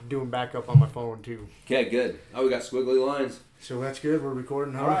doing backup on my phone too. Okay, good. Oh, we got squiggly lines. So that's good. We're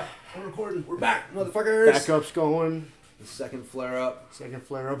recording, huh? All right, we're recording. We're back, motherfuckers. Backup's going. The second flare up. Second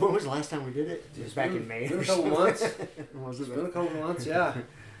flare up. When was the last time we did it? It was back in May. It's been a couple months. Was it? It's been a couple months, yeah.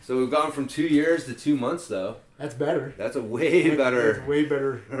 So we've gone from 2 years to 2 months, though. That's better. That's a way better. That's way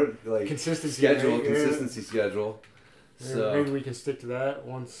better. Like Consistency. schedule, right? consistency schedule. Yeah, So maybe we can stick to that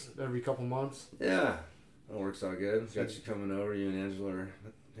once every couple months. yeah, that works out good. Got you coming over. You and Angela are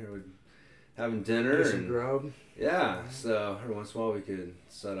here having dinner Get some and grub. yeah. So every once in a while we could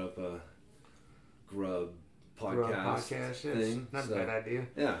set up a grub podcast thing. Not So, a bad idea.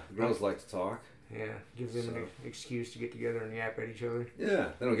 yeah, girls like to talk. Yeah, gives them an excuse to get together and yap at each other. Yeah,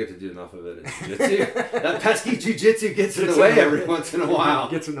 they don't get to do enough of it in jiu-jitsu. That pesky jiu-jitsu gets in the way every once in a while.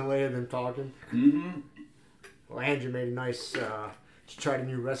 Gets in the way of them talking. Mm-hmm. Well, Andrew made a nice, she tried a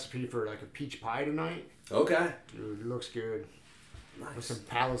new recipe for like a peach pie tonight. Okay. Dude, it looks good. Nice. With some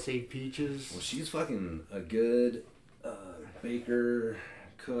Palisade peaches. Well, she's fucking a good baker,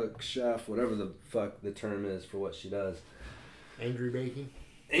 cook, chef, whatever the fuck the term is for what she does. Angry baking.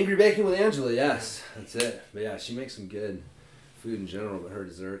 Angry Baking with Angela, yes. That's it. But yeah, she makes some good food in general, but her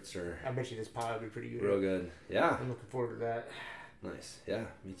desserts are I bet you this pie will be pretty good. real good. Yeah. I'm looking forward to that. Nice. Yeah,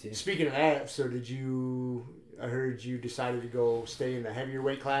 me too. Speaking of that, so I heard you decided to go stay in the heavier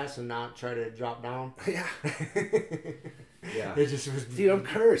weight class and not try to drop down. Yeah. Yeah. It just was. Dude, I'm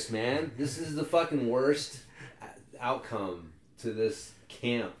cursed, man. This is the fucking worst outcome to this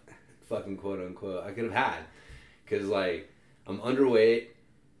camp, fucking quote unquote, I could have had. Because, like, I'm underweight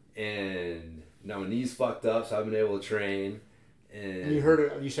and now my knee's fucked up, so I've been able to train. And you heard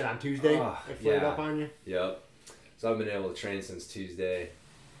it, you said on Tuesday? It flared yeah. up on you? Yep. So I've been able to train since Tuesday.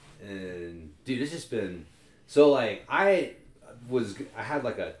 And, dude, it's just been. So, like, I had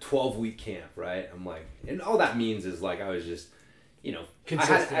like a 12-week camp, right? I'm like, and all that means is like I was just, you know, I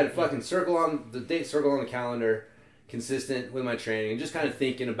had a fucking circle on the calendar, consistent with my training, and just kind of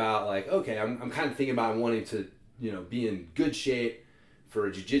thinking about like, okay, I'm kind of thinking about wanting to, you know, be in good shape for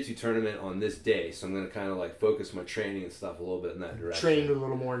a jiu-jitsu tournament on this day. So I'm going to kind of like focus my training and stuff a little bit in that direction. Train with a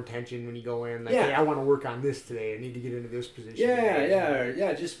little more intention when you go in. Like, yeah. Hey, I want to work on this today. I need to get into this position.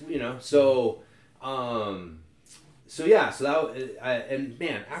 Yeah. Just, you know, so and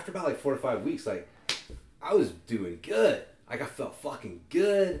man, after about like 4 or 5 weeks, like I was doing good. Like I felt fucking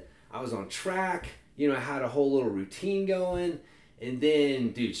good. I was on track. You know, I had a whole little routine going, and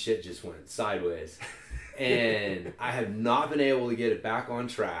then, dude, shit just went sideways, and I have not been able to get it back on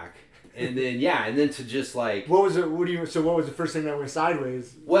track. And then to just like what was the first thing that went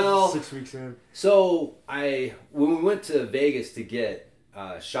sideways? Well, 6 weeks in. So when we went to Vegas to get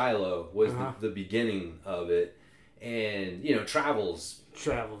Shiloh was the beginning of it. And, you know, travel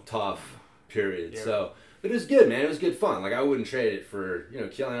tough period. Yeah. So, but it was good, man. It was good fun. Like, I wouldn't trade it for, you know,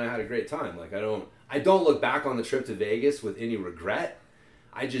 Kelly and I had a great time. Like, I don't look back on the trip to Vegas with any regret.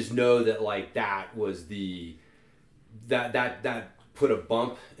 I just know that, like, that was that put a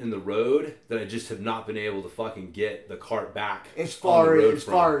bump in the road that I just have not been able to fucking get the cart back. As far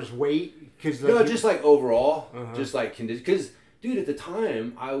as weight? Cause no, just like overall. Just like condition. Because, dude, at the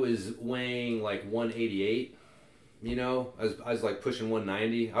time, I was weighing like 188. You know, I was like pushing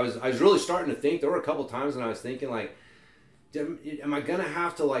 190. I was really starting to think. There were a couple times when I was thinking like, am I gonna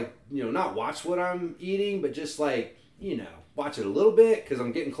have to like, you know, not watch what I'm eating, but just like, you know, watch it a little bit because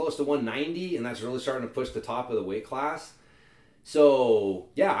I'm getting close to 190, and that's really starting to push the top of the weight class. So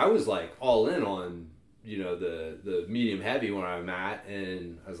yeah, I was like all in on, you know, the medium heavy where I'm at,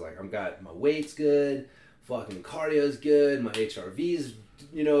 and I was like, I've got my weight's good, fucking cardio's good, my HRV's,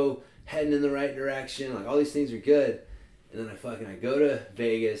 you know, heading in the right direction, like all these things are good. And then I go to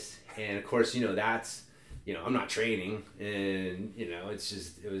Vegas, and of course, you know, that's, you know, I'm not training, and you know, it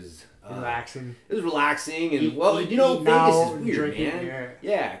was relaxing. It was relaxing, and you know, Vegas is weird, man.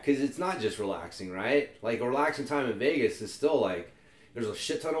 Yeah, because it's not just relaxing, right? Like a relaxing time in Vegas is still like there's a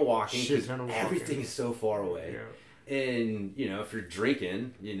shit ton of walking because everything is so far away. Yeah. And, you know, if you're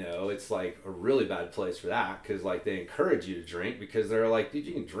drinking, you know, it's like a really bad place for that because, like, they encourage you to drink because they're like, dude,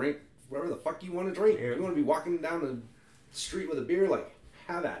 you can drink whatever the fuck you want to drink. Yeah. You want to be walking down the street with a beer, like,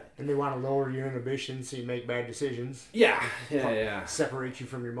 have at it. And they want to lower your inhibitions so you make bad decisions. Yeah. Separate you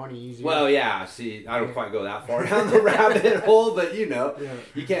from your money easier. Well, yeah. See, I don't quite go that far down the rabbit hole, but, you know,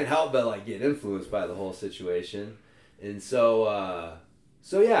 you can't help but, like, get influenced by the whole situation. And so,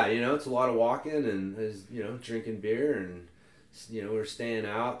 yeah, you know, it's a lot of walking and, you know, drinking beer and, you know, we're staying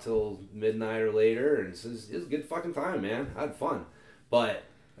out till midnight or later, and it was a good fucking time, man. I had fun. But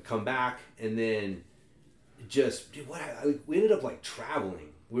I come back, and then just, dude, we ended up, like, traveling.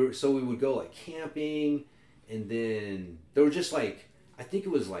 We would go, like, camping, and then there were just, like, I think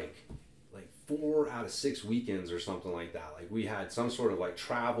it was like 4 out of 6 weekends or something like that. Like we had some sort of like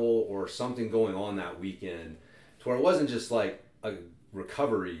travel or something going on that weekend to where it wasn't just like a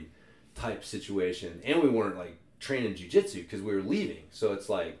recovery type situation, and we weren't like training jiu-jitsu because we were leaving. So it's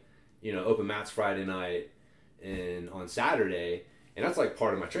like, you know, open mats Friday night and on Saturday, and that's like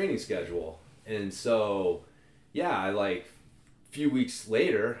part of my training schedule. And so yeah, I like a few weeks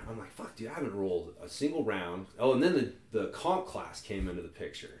later, I'm like, fuck dude, I haven't rolled a single round. Oh, and then the comp class came into the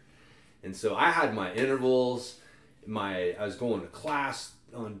picture. And so I had my intervals, I was going to class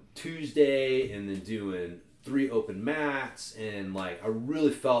on Tuesday and then doing 3 open mats, and like I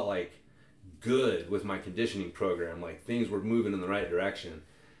really felt like good with my conditioning program, like things were moving in the right direction.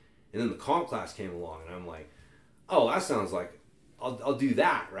 And then the comp class came along and I'm like, oh, that sounds like I'll do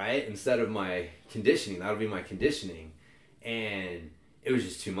that, right? Instead of my conditioning, that'll be my conditioning. And it was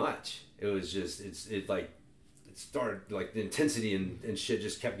just too much. It was just, it started, like the intensity and shit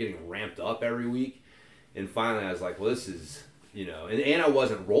just kept getting ramped up every week. And finally I was like, well, this is, you know, and I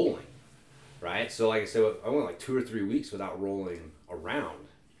wasn't rolling, right? So like I said, I went like 2 or 3 weeks without rolling around.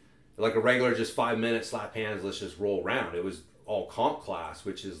 Like a regular just 5 minute slap hands, let's just roll around. It was all comp class,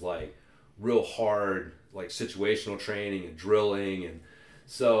 which is like real hard, like situational training and drilling. And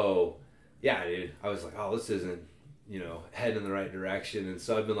so, yeah, dude, I was like, oh, this isn't, you know, heading in the right direction. And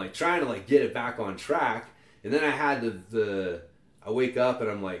so I've been like trying to like get it back on track. And then I had I wake up and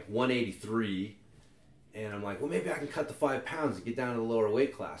I'm like 183, and I'm like, well, maybe I can cut the 5 pounds and get down to the lower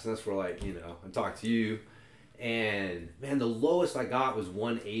weight class. And that's where, like, you know, I talked to you, and man, the lowest I got was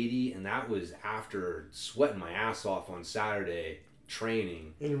 180, and that was after sweating my ass off on Saturday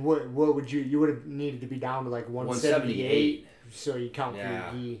training. And what would you would have needed to be down to like 178, so you count for your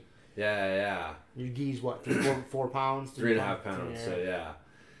gi. Yeah. Your gi's what, 4 pounds? 3.5 pounds. Yeah.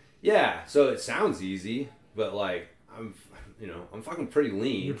 Yeah. So it sounds easy, but like I'm fucking pretty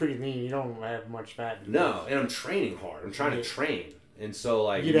lean. You're pretty lean. You don't have much fat. No, and I'm training hard. I'm trying to train, and so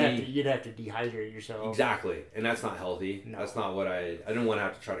like you'd have to dehydrate yourself. Exactly, and that's not healthy. No. That's not what I didn't want to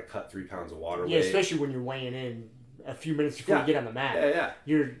have to try to cut 3 pounds of water weight. Yeah, especially when you're weighing in a few minutes before you get on the mat.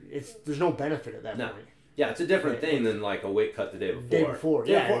 Yeah. There's no benefit at that point. Yeah, it's a different thing than like a weight cut the day before. Day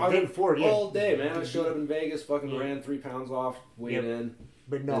before, yeah. All day, man. I showed up in Vegas, fucking ran 3 pounds off, weighed in.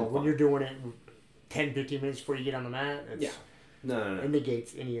 But no, when you're doing it 10, 15 minutes before you get on the mat, No. It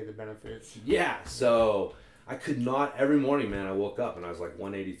negates any of the benefits. Yeah, so I could not, every morning, man, I woke up and I was like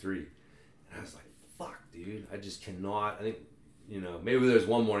 183. And I was like, fuck, dude, I just cannot. I think, you know, maybe there's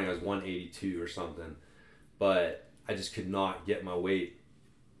one morning I was 182 or something, but I just could not get my weight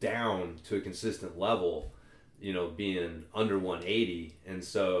down to a consistent level, you know, being under 180. And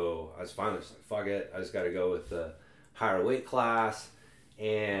so I was finally just like, fuck it, I just got to go with the higher weight class.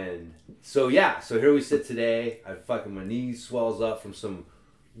 And so here we sit today. My knee swells up from some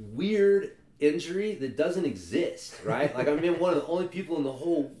weird injury that doesn't exist, right? Like I'm one of the only people in the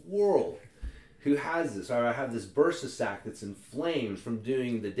whole world who has this. I have this bursa sac that's inflamed from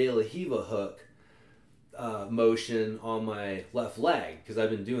doing the De La Hiva hook motion on my left leg, because I've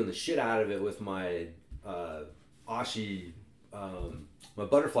been doing the shit out of it with my Ashi, my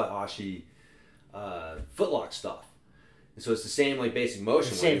butterfly Ashi footlock stuff. And so it's the same like basic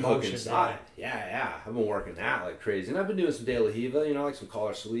motion when you hook inside. Yeah. I've been working that like crazy. And I've been doing some De La Hiva, you know, like some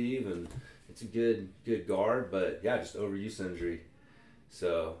collar sleeve, and it's a good guard, but yeah, just overuse injury.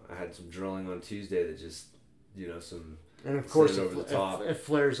 So I had some drilling on Tuesday that just, you know, some. And of course, it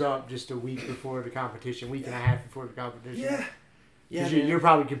flares up just a week before the competition, week and a half before the competition. Yeah. Yeah. You're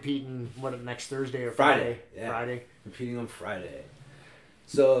probably competing, next Thursday or Friday? Yeah. Friday. Competing on Friday.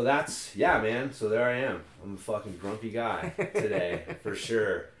 So man. So there I am. I'm a fucking grumpy guy today, for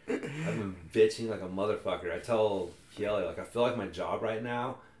sure. I've been bitching like a motherfucker. I tell Kelly, like, I feel like my job right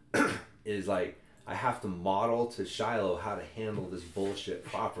now is like, I have to model to Shiloh how to handle this bullshit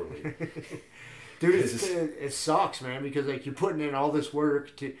properly. Dude, it sucks, man, because like you're putting in all this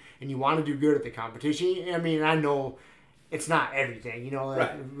work and you want to do good at the competition. I mean, I know it's not everything, you know,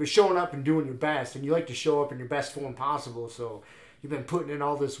 like right. Showing up and doing your best, and you like to show up in your best form possible. So you've been putting in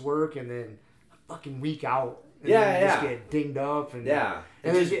all this work, and then a fucking week out, and then just get dinged up, and then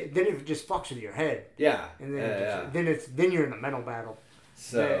it just fucks with your head. Yeah, and then you're in the mental battle.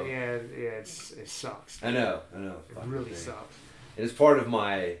 So it sucks. I know. It really sucks. And as part of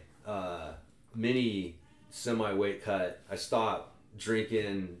my mini semi-weight cut, I stopped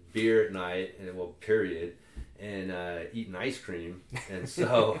drinking beer at night, and eating ice cream. And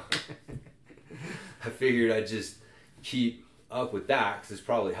so I figured I'd just keep up with that, because it's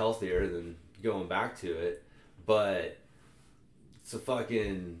probably healthier than going back to it. But it's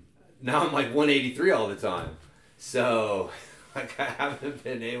now I'm like 183 all the time. So Like I haven't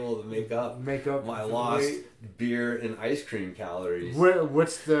been able to make up my lost beer and ice cream calories.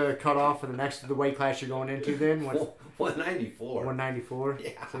 What's the cutoff for the weight class you're going into then? 194. 194?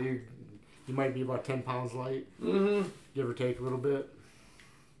 Yeah. So you might be about 10 pounds light. Mm-hmm. Give or take a little bit.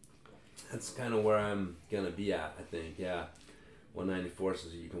 That's kind of where I'm going to be at, I think. Yeah. 194, so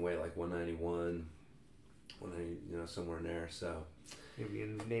you can weigh like 191, 190, somewhere in there. So maybe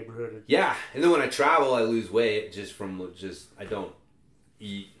in the neighborhood. Yeah, and then when I travel, I lose weight I don't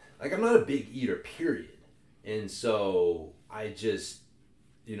eat. Like, I'm not a big eater, period. And so I just,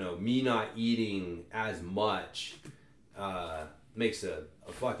 me not eating as much makes a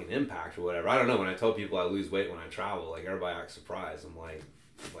fucking impact or whatever. I don't know. When I tell people I lose weight when I travel, like, everybody acts surprised. I'm like,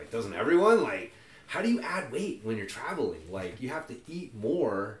 doesn't everyone? Like, how do you add weight when you're traveling? Like, you have to eat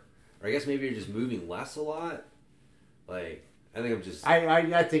more, or I guess maybe you're just moving less a lot. Like, I think I'm just...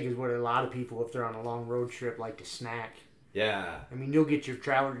 I think is what a lot of people, if they're on a long road trip, like to snack. Yeah. I mean, you'll get your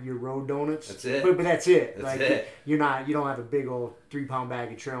road donuts. That's it. But that's it. That's it. You don't have a big old 3-pound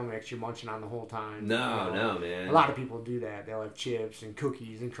bag of trail mix you're munching on the whole time. No, man. A lot of people do that. They'll have chips and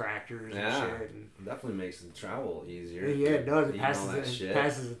cookies and crackers and shit. It definitely makes the travel easier. Yeah, it does. It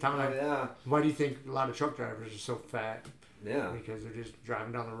passes the time. Oh, yeah. Why do you think a lot of truck drivers are so fat? Yeah. Because they're just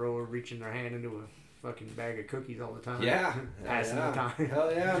driving down the road, reaching their hand into a fucking bag of cookies all the time. Yeah. Passing the time.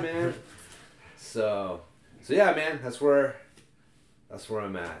 Hell yeah, man. So yeah, man, that's where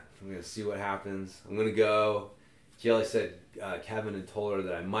I'm at. I'm gonna see what happens. I'm gonna go. Kelly said Kevin had told her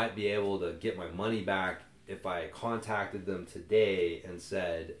that I might be able to get my money back if I contacted them today and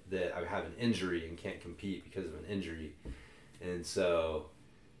said that I have an injury and can't compete because of an injury. And so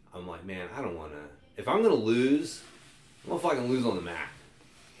I'm like, man, I don't want to. If I'm gonna lose, I'm gonna fucking lose on the mat.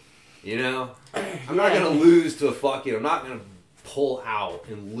 I'm not gonna lose to I'm not gonna pull out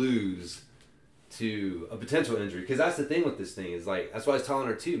and lose to a potential injury, because that's the thing with this thing is like, that's why I was telling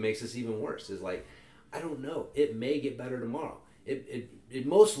her too, makes this even worse, is like, I don't know, it may get better tomorrow. It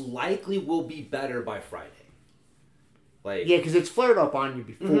most likely will be better by Friday. Like, yeah, because it's flared up on you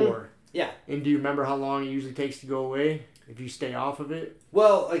before. Mm-hmm. Yeah. And do you remember how long it usually takes to go away if you stay off of it?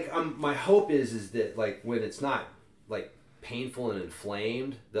 Well, like, my hope is that, like, when it's not like painful and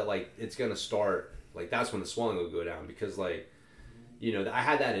inflamed, that like it's gonna start, like, that's when the swelling will go down, because like, I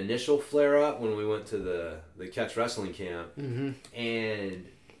had that initial flare up when we went to the Catch Wrestling camp, mm-hmm. and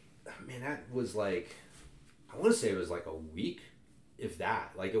man, that was like, I want to say it was like a week, if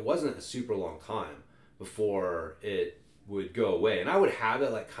that. Like, it wasn't a super long time before it would go away, and I would have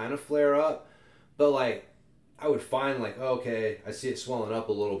it like kind of flare up, but like I would find like, oh, okay, I see it swelling up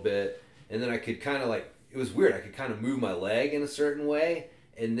a little bit, and then I could kind of like, it was weird, I could kind of move my leg in a certain way,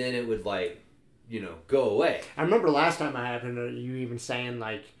 and then it would like, go away. I remember last time I happened, you even saying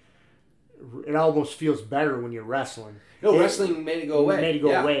like, it almost feels better when you're wrestling. No, wrestling made it go away. Made it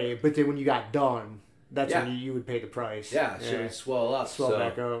go away, but then when you got done, that's when you would pay the price. Yeah, it should swell up. Swell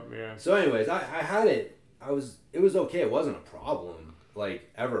back up, yeah. So anyways, I had it, it was okay. It wasn't a problem, like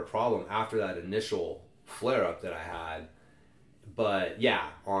ever a problem after that initial flare up that I had. But yeah,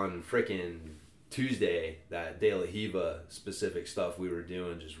 on freaking Tuesday, that De La Hiva specific stuff we were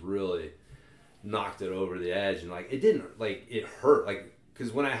doing just really knocked it over the edge, and like it didn't, like it hurt, like,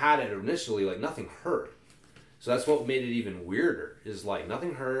 because when I had it initially, like nothing hurt, so that's what made it even weirder, is like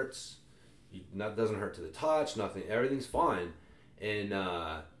nothing hurts, doesn't hurt to the touch, nothing, everything's fine, and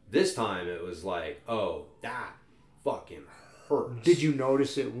this time it was like, oh, that fucking hurts. Did you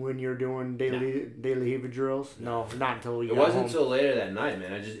notice it when you're doing De La Hiva drills? No, not until we got home. It wasn't until later that night,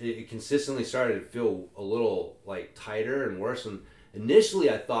 man. It consistently started to feel a little like tighter and worse. And initially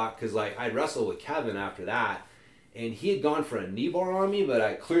I thought, because like I'd wrestled with Kevin after that, and he had gone for a knee bar on me, but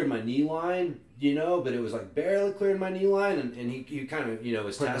I cleared my knee line, but it was like barely cleared my knee line, and he kind of,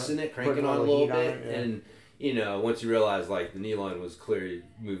 was testing it, cranking on a little bit, and once you realize like the knee line was clear, he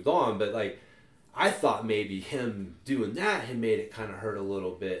moved on. But like, I thought maybe him doing that had made it kind of hurt a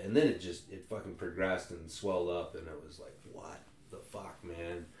little bit, and then it fucking progressed and swelled up, and it was like, what the fuck,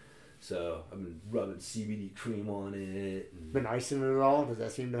 man? So I've been rubbing CBD cream on it. And, been icing it at all? Does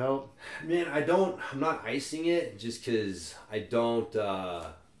that seem to help? Man, I'm not icing it just because I don't know.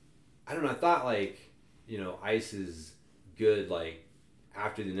 I thought like, ice is good like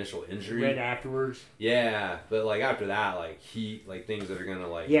after the initial injury. Right afterwards? Yeah, but like after that, like heat, like things that are gonna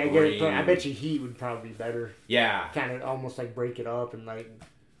like. Yeah, I bet you heat would probably be better. Yeah. Kind of almost like break it up and like.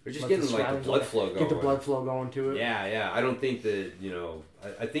 We're just getting like the blood flow going. Get the blood flow going to it. Yeah. I don't think that,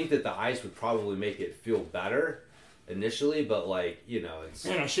 I think that the ice would probably make it feel better initially, but like, it's.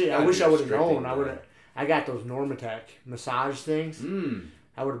 Man, I wish I would have known. I got those Normatec massage things.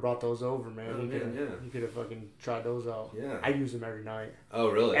 I would have brought those over, man. Oh, You could have fucking tried those out. Yeah. I use them every night. Oh,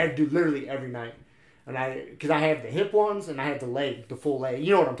 really? Dude, literally every night. And because I have the hip ones and I have the full leg.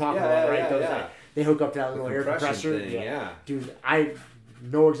 You know what I'm talking about, right? Those, like, they hook up to that little air compressor. Thing, yeah. Dude,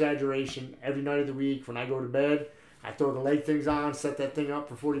 no exaggeration, every night of the week when I go to bed, I throw the leg things on, set that thing up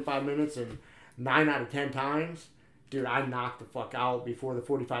for 45 minutes, and 9 out of 10 times, dude, I knock the fuck out before the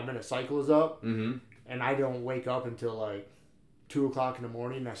 45-minute cycle is up. Mm-hmm. And I don't wake up until like 2 o'clock in the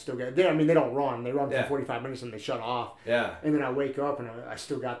morning. I still get there. I mean, they don't run. They run for 45 minutes and they shut off. Yeah. And then I wake up and I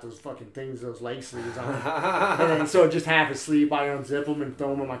still got those fucking things, those leg sleeves on. And then, so just half asleep, I unzip them and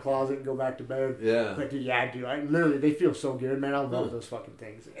throw them in my closet and go back to bed. Yeah. But dude, I literally, they feel so good, man. I love those fucking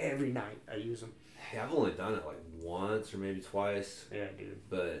things. Every night I use them. Yeah, I've only done it like once or maybe twice. Yeah, dude.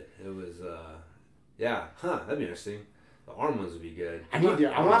 But it was, that'd be interesting. The arm ones would be good. I want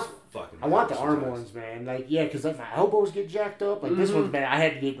the arm ones, man. Like, yeah, because if my elbows get jacked up, like this one's bad. I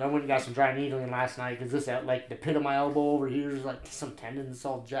went and got some dry needling last night because this, like, the pit of my elbow over here is like some tendon that's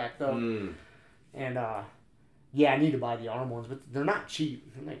all jacked up. And, I need to buy the arm ones, but they're not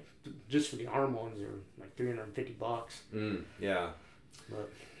cheap. They're like, just for the arm ones, are like $350. Yeah. But,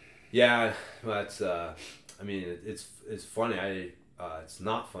 yeah, that's, I mean, it's funny. It's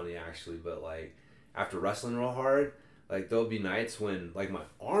not funny, actually, but, like, after wrestling real hard, like, there'll be nights when, like, my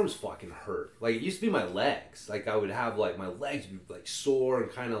arms fucking hurt. Like, it used to be my legs. Like, I would have, like, my legs would be, like, sore and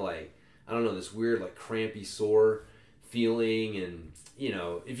kind of, like, I don't know, this weird, like, crampy sore feeling. And, you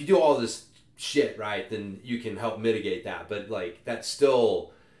know, if you do all this shit, right, then you can help mitigate that. But, like, that's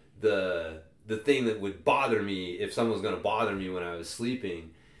still the thing that would bother me if someone was going to bother me when I was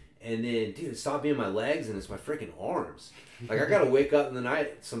sleeping. And then, dude, it stopped being my legs and it's my freaking arms. Like, I got to wake up in the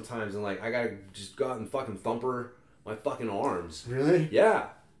night sometimes and, like, I got to just go out and fucking thumper my fucking arms. Really? Yeah,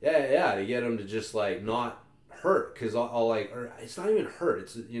 to get them to just, like, not hurt, because I'll like, or it's not even hurt,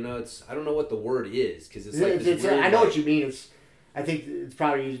 it's, you know, it's, I don't know what the word is, because it's like this weird, I know what you mean. I think it's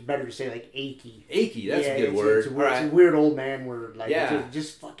probably better to say like achy. Achy, that's a good word. It's a weird old man word. Like,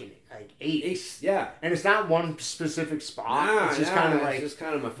 just fucking like aches. Yeah. And it's not one specific spot. It's just kind of like, it's just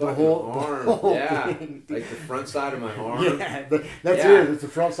kind of my fucking arm. Thing. Like the front side of my arm. That's it. It's the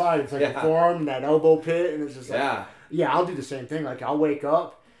front side. It's like the forearm and that elbow pit, and it's just like, I'll do the same thing. Like, I'll wake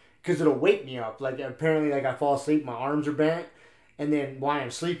up, because it'll wake me up. Like, apparently, like, I fall asleep, my arms are bent. And then while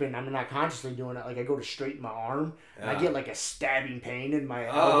I'm sleeping, I'm not consciously doing it. Like, I go to straighten my arm, and I get like a stabbing pain in my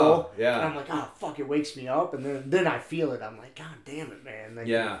elbow. Yeah. And I'm like, oh, fuck, it wakes me up. And then I feel it. I'm like, God damn it, man.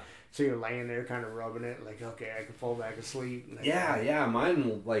 Like, so you're laying there kind of rubbing it. Like, okay, I can fall back asleep. Like, Mine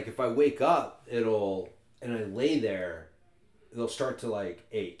will, like, if I wake up, and I lay there, it'll start to, like,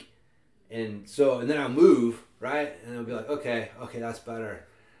 ache. And then I'll move, right? And I'll be like, okay, that's better.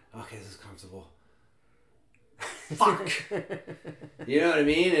 Okay, this is comfortable. Fuck. You know what I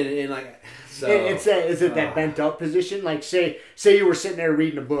mean? And like, so is it that bent up position? Like, say you were sitting there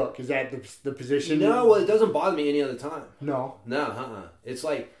reading a book. Is that the position? No, well, it doesn't bother me any other time. No. It's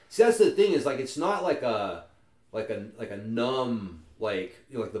like, see, that's the thing, is like, it's not like a numb, like,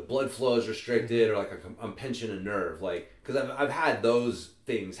 you know, like the blood flow is restricted, or like I'm pinching a nerve, like, because I've had those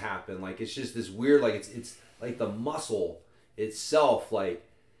things happen. Like, it's just this weird, like, it's like the muscle itself, like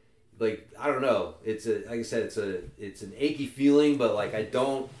I don't know. It's like I said, it's an achy feeling, but like I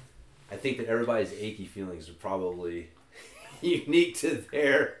think that everybody's achy feelings are probably unique to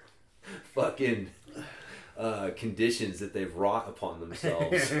their fucking conditions that they've wrought upon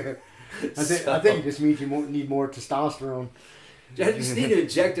themselves. I think it just means you need more testosterone. I just need to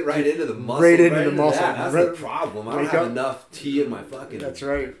inject it right into the muscle. Right into the muscle. That's the problem. I don't have enough tea in my fucking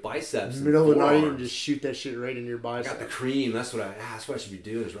biceps. Middle of the night and just shoot that shit right in your biceps. I got the cream. That's what I should be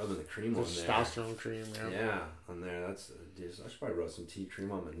doing, is rubbing the cream on there. Testosterone cream, Yeah, on there. I should probably rub some tea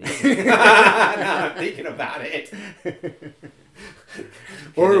cream on my knee. Now I'm thinking about it.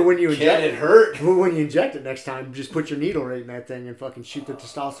 Or when you inject it hurt? Well, when you inject it next time, just put your needle right in that thing and fucking shoot the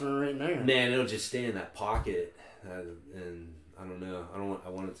testosterone right in there. Man, it'll just stay in that pocket, and I don't know. I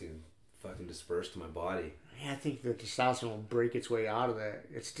want it to fucking disperse to my body. Yeah, I think the testosterone will break its way out of that.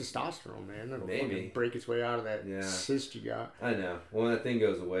 It's testosterone, man. It'll fucking break its way out of that cyst you got. I know. Well, when that thing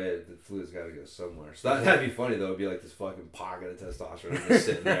goes away, the fluid's got to go somewhere. So that'd be funny, though. It'd be like this fucking pocket of testosterone just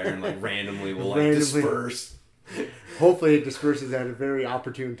sitting there, and like randomly will like disperse. Hopefully it disperses at a very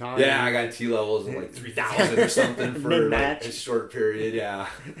opportune time. Yeah, I got T levels of like 3,000 or something for like a short period. Yeah.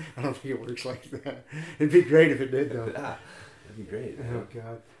 I don't think it works like that. It'd be great if it did, though. Yeah, that'd be great. Oh,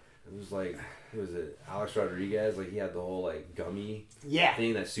 God. It was like, who was it? Alex Rodriguez. Like he had the whole like gummy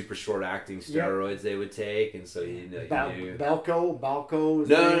thing, that super short acting steroids they would take, and so he knew. Balco.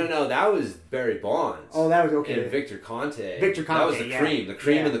 No. That was Barry Bonds. Oh, that was okay. And Victor Conte. That was the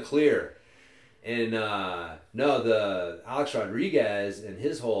cream and the clear. And the Alex Rodriguez and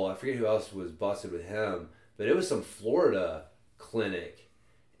his whole, I forget who else was busted with him, but it was some Florida clinic,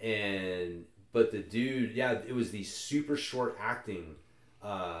 but the dude, it was these super short acting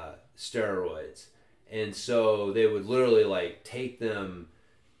steroids, and so they would literally like take them,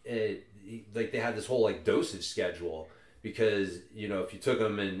 like they had this whole like dosage schedule, because if you took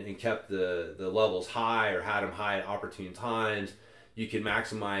them and kept the levels high or had them high at opportune times, you could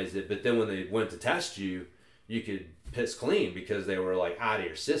maximize it. But then when they went to test you, you could piss clean because they were like out of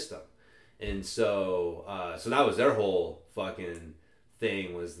your system. And so that was their whole fucking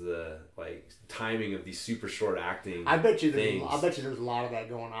thing, was the like timing of these super short acting. I bet you there's a lot of that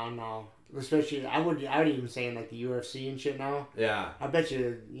going on now. Especially, I would even say in like the UFC and shit now. Yeah. I bet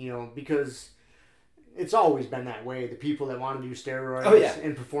you, because it's always been that way. The people that want to do steroids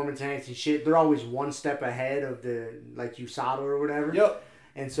and performance enhancing shit, they're always one step ahead of the like USADA or whatever. Yep.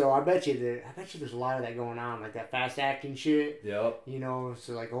 And so I bet you there's a lot of that going on, like that fast acting shit. Yep.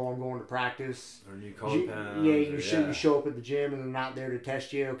 So like, I'm going to practice. Or new compounds. You show up at the gym and they're not there to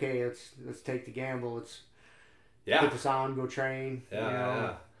test you. Okay, let's take the gamble. Let's put this on, go train.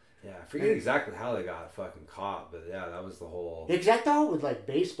 Yeah. I forget exactly how they got fucking caught, but that was the whole. Yeah, because I thought with like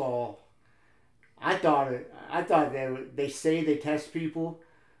baseball, I thought they say they test people.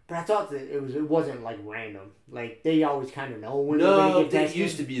 But I thought that it wasn't like random. Like they always kind of know when they're going to get tested. It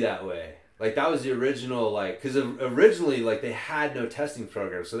used to be that way. Like that was the original, like, because originally like they had no testing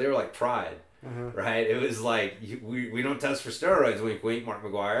program, so they were like Pride, right? It was like we don't test for steroids, wink wink, Mark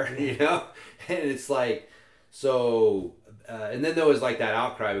McGuire, and it's like so, and then there was like that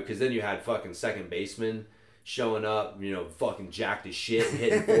outcry because then you had fucking second baseman showing up, fucking jacked as shit,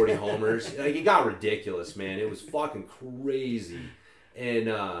 hitting 40 homers. Like it got ridiculous, man. It was fucking crazy. And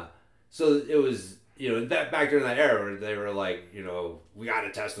so it was, that back during that era where they were like, we got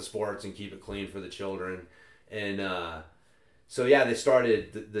to test the sports and keep it clean for the children. And they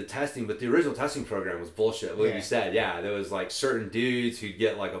started the testing, but the original testing program was bullshit. Like you said, there was like certain dudes who'd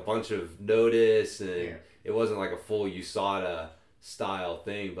get like a bunch of notice, and it wasn't like a full USADA style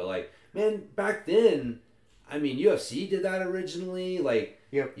thing. But like, man, back then, I mean, UFC did that originally. Like,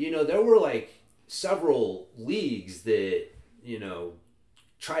 there were like several leagues that,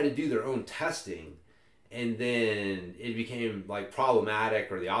 try to do their own testing, and then it became like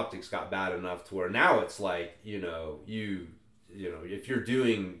problematic, or the optics got bad enough to where now it's like, if you're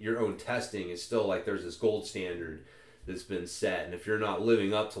doing your own testing, it's still like there's this gold standard that's been set, and if you're not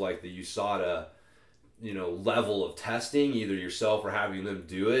living up to like the USADA, level of testing, either yourself or having them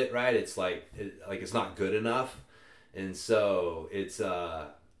do it, right? It's like it's not good enough, and so it's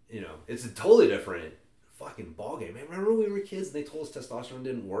it's a totally different fucking ball game, man. Remember when we were kids and they told us testosterone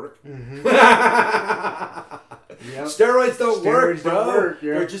didn't work? Mm-hmm. Steroids don't work, bro. Don't work,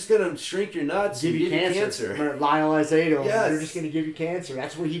 They're just gonna shrink your nuts give and you give you cancer. Lyle Izado. They're just gonna give you cancer.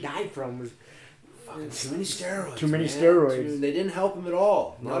 That's what he died from. Was fucking too many steroids. Too many steroids. They didn't help him at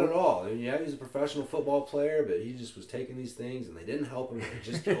all. Not at all. I mean, he was a professional football player, but he just was taking these things and they didn't help him. They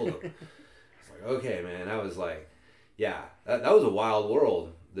just killed him. It's like, okay, man. That was like, that was a wild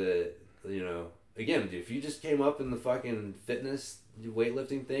world. Again, dude, if you just came up in the fucking fitness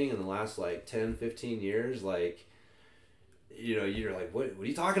weightlifting thing in the last like 10, 15 years, like, you're like, what are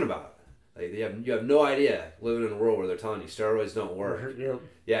you talking about? Like, you have no idea living in a world where they're telling you steroids don't work. Yep.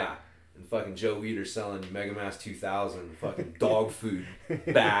 Yeah. And fucking Joe Weider selling Megamass 2000 fucking dog food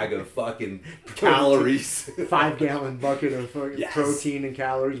bag of fucking calories. 5-gallon bucket of fucking protein and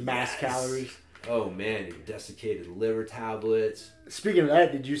calories, mass calories. Oh man, your desiccated liver tablets. Speaking of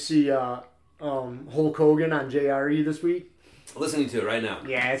that, did you see Hulk Hogan on JRE this week? Listening to it right now.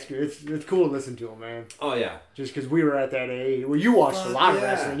 Yeah, it's good. It's cool to listen to him, man. Oh yeah. Just because we were at that age. Well, you watched a lot of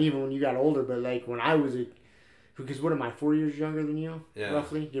wrestling even when you got older, but like when I was because what am I, 4 years younger than you? Yeah.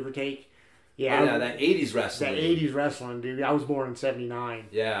 Roughly, give or take. Yeah. That 80s wrestling. That 80s wrestling, dude. I was born in 79.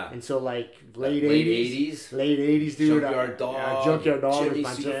 Yeah. And so like late 80s. Late 80s, dude. Junkyard Dog. Junkyard Dog. Jimmy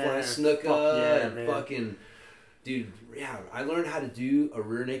Superfly Snuka. And fucking... Dude, yeah, I learned how to do a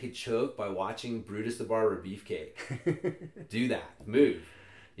rear naked choke by watching Brutus the Barber Beefcake. Do that. Move.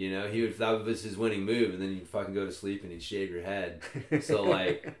 That was his winning move, and then you'd fucking go to sleep and he'd shave your head. So,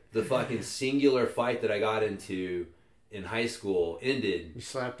 like, the fucking singular fight that I got into in high school ended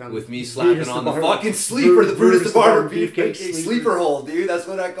with me the slapping on the fucking sleeper, the Brutus the Barber beefcake sleeper hole, dude. That's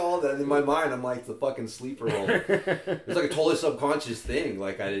what I called it. In my mind, I'm like, the fucking sleeper hole. It's like a totally subconscious thing.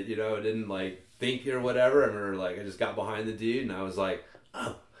 Like, I didn't like think or whatever. I remember, like, I just got behind the dude and I was like,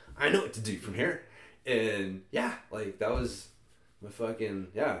 oh, I know what to do from here. And yeah, like, that was my fucking,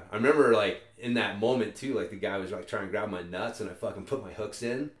 yeah. I remember, like, in that moment too, like, the guy was like trying to grab my nuts and I fucking put my hooks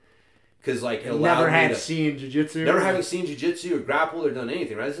in. Because, like, it allowed seen jiu-jitsu? Never having seen jiu-jitsu or grappled or done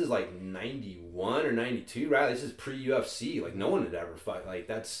anything, right? This is, like, 91 or 92, right? This is pre-UFC. Like, no one had ever fought. Like,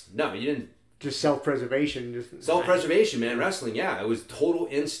 no, you didn't. Just self-preservation. Self-preservation, man. Wrestling, yeah. It was total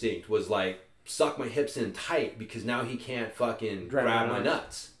instinct. Was, like, suck my hips in tight because now he can't fucking grab my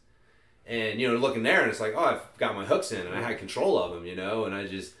nuts. And, looking there, and it's like, oh, I've got my hooks in, and I had control of them, and I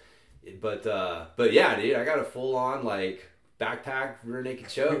just... But yeah, dude, I got a full-on, like... backpack, rear naked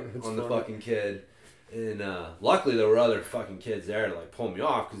choke on the fucking kid, and luckily there were other fucking kids there to like pull me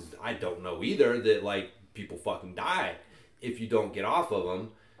off because I don't know either that like people fucking die if you don't get off of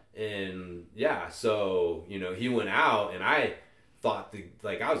them, and yeah, so he went out and I thought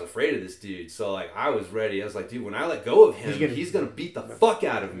I was afraid of this dude, so like I was ready. I was like, dude, when I let go of him, he's gonna beat the fuck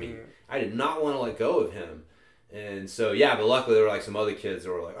out of me. I did not want to let go of him, and so yeah, but luckily there were like some other kids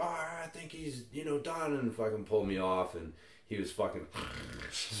that were like, oh, I think he's done, and fucking pulled me off and. He was fucking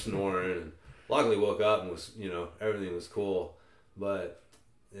snoring, and luckily woke up and was, everything was cool. But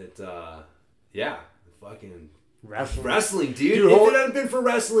fucking wrestling, dude. If it hadn't been for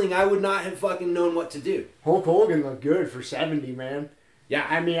wrestling, I would not have fucking known what to do. Hulk Hogan looked good for 70, man. Yeah.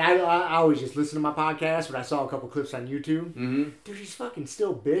 I mean, I always just listen to my podcast, but I saw a couple clips on YouTube. Mm-hmm. Dude, he's fucking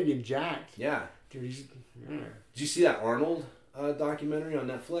still big and jacked. Yeah. Dude, Did you see that Arnold documentary on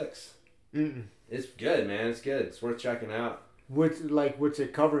Netflix? Mm-mm. It's good, man. It's good. It's worth checking out. What's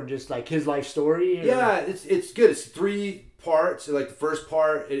it covering? Just like his life story? Or? Yeah, it's good. It's 3 parts. Like the first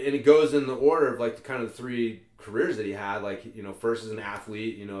part, and it goes in the order of like the kind of 3 careers that he had. Like first as an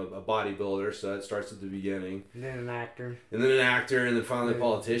athlete, a bodybuilder. So it starts at the beginning. And then an actor. And then finally a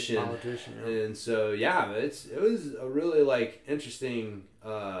politician. Yeah. And so yeah, it was a really like interesting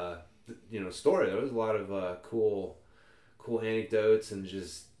story. There was a lot of cool anecdotes and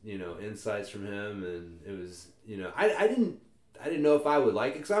just insights from him, and it was I didn't know if I would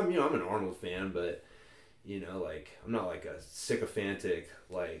like it because I'm an Arnold fan, but like I'm not like a sycophantic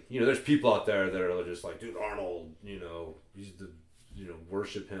like there's people out there that are just like, dude, Arnold, he's the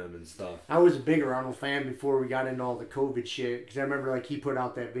worship him and stuff. I was a bigger Arnold fan before we got into all the COVID shit because I remember like he put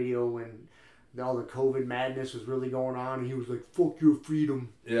out that video when all the COVID madness was really going on, and he was like, "Fuck your freedom."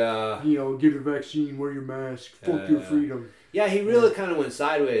 Yeah. Get a vaccine, wear your mask. Fuck your freedom. Yeah, he really kind of went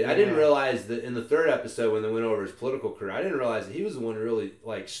sideways. Yeah. I didn't realize that in the 3rd episode when they went over his political career, I didn't realize that he was the one who really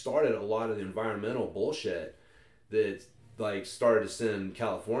like started a lot of the environmental bullshit that like started to send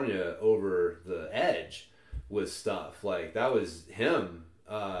California over the edge with stuff. Like that was him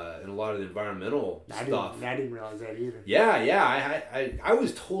and a lot of the environmental stuff. I didn't realize that either. Yeah. I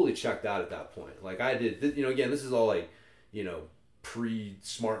was totally checked out at that point. Like I did. Again, this is all like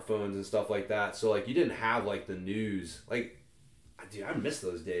pre-smartphones and stuff like that. So like you didn't have like the news like. Dude, I miss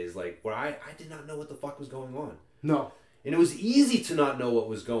those days, like, where I did not know what the fuck was going on. No. And it was easy to not know what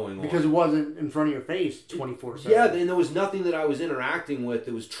was going on. Because it wasn't in front of your face 24/7. Yeah, and there was nothing that I was interacting with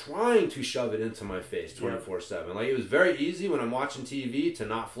that was trying to shove it into my face 24/7. Like, it was very easy when I'm watching TV to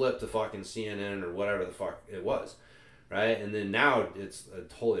not flip to fucking CNN or whatever the fuck it was, right? And then now it's a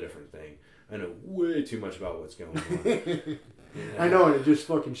totally different thing. I know way too much about what's going on. I know, and it just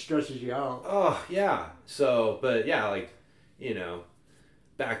fucking stresses you out. Oh, yeah. So, but yeah, like...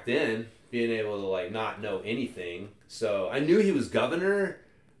 back then, being able to, like, not know anything. So, I knew he was governor,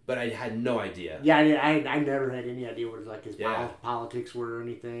 but I had no idea. Yeah, I never had any idea what, like, his politics were or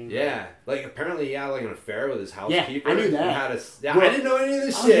anything. Yeah. Like, apparently he had, like, an affair with his housekeeper. Yeah, I knew that. I didn't know any of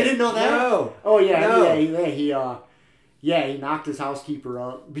this shit. You didn't know that? No. Oh, yeah. No. He knocked his housekeeper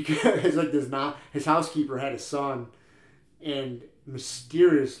up because, like, his housekeeper had a son, and...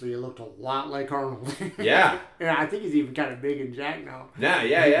 mysteriously, it looked a lot like Arnold. Yeah. Yeah, I think he's even kind of big and jacked now.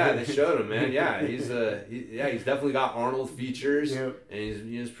 Yeah. They showed him, man. Yeah, he's definitely got Arnold features. Yep. And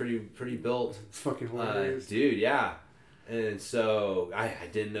he's pretty built. It's fucking hilarious, dude. Yeah. And so I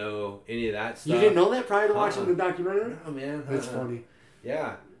didn't know any of that stuff. You didn't know that prior to watching the documentary? No, man. That's funny.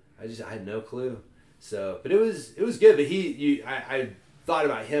 Yeah, I had no clue. So, but it was good. But I thought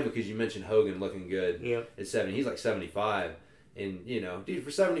about him because you mentioned Hogan looking good. Yep. At 70, he's like 75. And, dude, for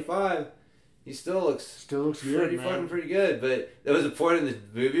 75, he still looks good, man. Pretty good. But there was a point in the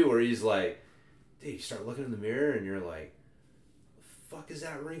movie where he's like, dude, you start looking in the mirror and you're like, the fuck is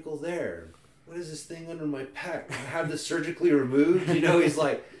that wrinkle there? what is this thing under my pec? I have this surgically removed. You know, he's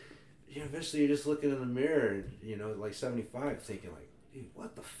like, you know, eventually you're just looking in the mirror, and, you know, like 75, thinking like, dude,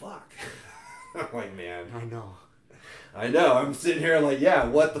 what the fuck? I'm like, man. I know. I'm sitting here like, yeah,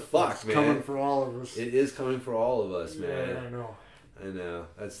 what the fuck, it's man? Coming for all of us. It is coming for all of us, man. Yeah, I know.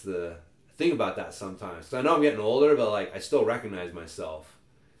 That's the thing about that sometimes. 'Cause I know I'm getting older, but like I still recognize myself.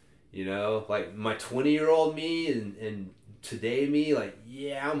 You know, like my 20-year-old me and today me, like,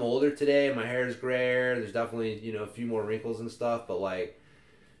 yeah, I'm older today. My hair's grayer. There's definitely, you know, a few more wrinkles and stuff, but like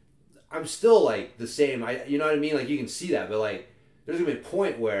I'm still like the same. You know what I mean? Like you can see that, but like there's gonna be a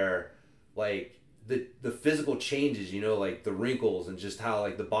point where like the physical changes, you know, like the wrinkles and just how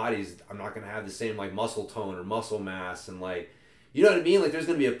like the body's, I'm not gonna have the same like muscle tone or muscle mass, and like, you know what I mean? Like there's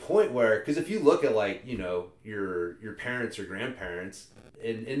gonna be a point where, because if you look at like, you know, your parents or grandparents,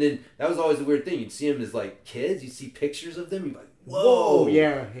 and then that was always the weird thing. You'd see them as like kids. You'd see pictures of them. You'd be like, whoa,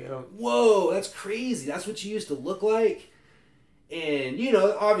 yeah. Whoa, that's crazy. That's what you used to look like. And you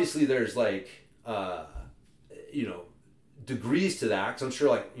know, obviously there's like, you know, degrees to that, because I'm sure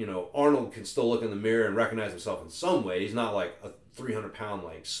like, you know, Arnold can still look in the mirror and recognize himself in some way. He's not like a 300-pound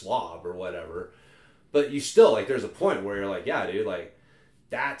like slob or whatever, but you still like, there's a point where you're like, yeah, dude, like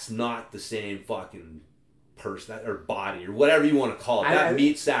that's not the same fucking person or body or whatever you want to call it. That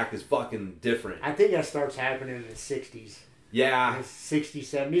meat sack is fucking different. I think that starts happening in the 60s. Yeah. The 60s,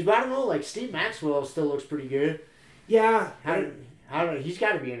 70s. But I don't know, like Steve Maxwell still looks pretty good. Yeah. He's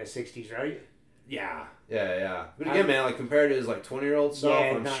got to be in his 60s, right? Yeah. But again, man, like compared to his like 20-year-old self,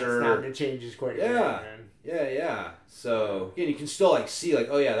 I'm sure it changes quite a bit. Man. Yeah. So again, you can still like see like,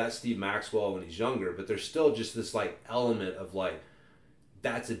 oh yeah, that's Steve Maxwell when he's younger, but there's still just this like element of like,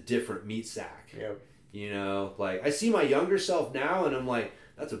 that's a different meat sack. Yep. You know, like I see my younger self now, and I'm like,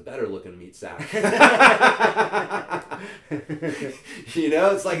 that's a better looking meat sack. You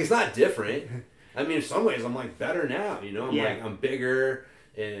know, it's like it's not different. I mean, in some ways, I'm like better now. You know, I'm like I'm bigger.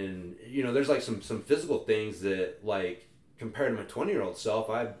 And, you know, there's like some physical things that, like, compared to my 20-year-old self,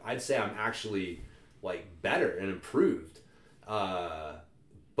 I'd say I'm actually, like, better and improved.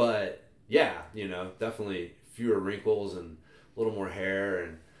 But, yeah, you know, definitely fewer wrinkles and a little more hair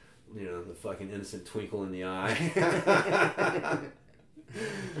and, you know, the fucking innocent twinkle in the eye.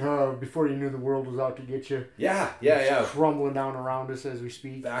 Before you knew the world was out to get you. Yeah. Crumbling down around us as we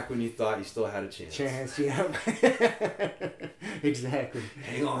speak. Back when you thought you still had a chance. Yeah. Exactly.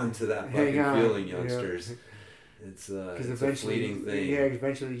 Hang on to that fucking feeling, youngsters. Yeah. It's a fleeting thing. Yeah,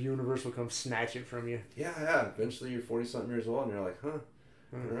 eventually the universe will come snatch it from you. Yeah. Eventually you're 40-something years old and you're like, huh.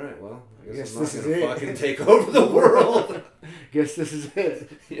 All right, well, I guess I'm this not going to fucking take over the world. Guess this is it.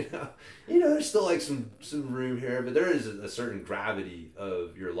 You know, there's still like some room here, but there is a certain gravity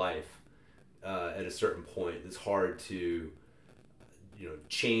of your life at a certain point. It's hard to, you know,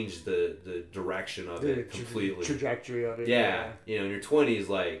 change the direction of it completely. Trajectory of it. Yeah. You know, in your 20s,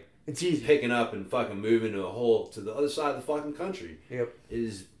 like, it's easy. Picking up and fucking moving to the other side of the fucking country. Yep.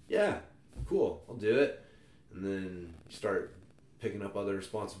 Is, yeah, cool, I'll do it. And then you start picking up other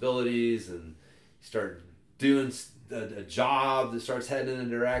responsibilities and start doing a job that starts heading in a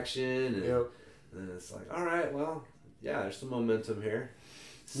direction, and then it's like, all right, well, yeah, there's some momentum here.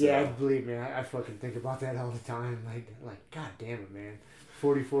 So. Yeah, believe me, I fucking think about that all the time. Like, god damn it, man.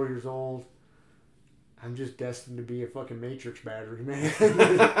 44 years old. I'm just destined to be a fucking Matrix battery, man.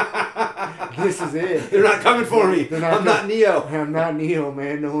 This is it. They're not coming for me. I'm not Neo. I'm not Neo,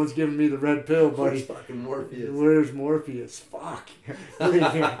 man. No one's giving me the red pill, buddy. Where's fucking Morpheus? Where's Morpheus? Fuck.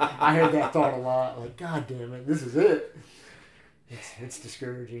 I had that thought a lot. Like, god damn it, this is it. It's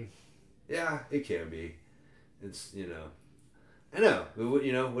discouraging. Yeah, it can be. It's, you know. I know. But,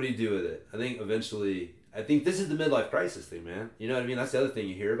 you know, what do you do with it? I think eventually... I think this is the midlife crisis thing, man. You know what I mean? That's the other thing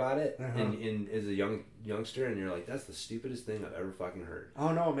you hear about it, and as a youngster, and you're like, that's the stupidest thing I've ever fucking heard.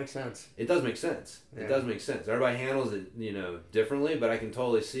 Oh no, it makes sense. It does make sense. Yeah. It does make sense. Everybody handles it, you know, differently, but I can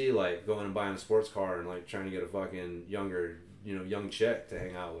totally see like going and buying a sports car and like trying to get a fucking young chick to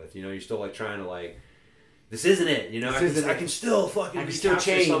hang out with. You know, you're still like trying to like, this isn't it. You know, I can still fucking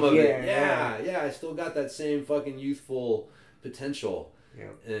change some of it. Yeah. I still got that same fucking youthful potential.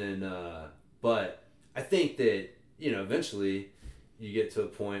 Yeah. And but. I think that, you know, eventually you get to a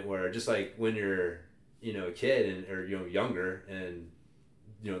point where just like when you're, you know, a kid or, you know, younger and,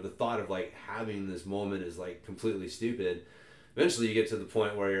 you know, the thought of like having this moment is like completely stupid. Eventually you get to the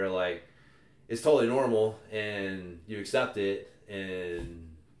point where you're like, it's totally normal and you accept it and,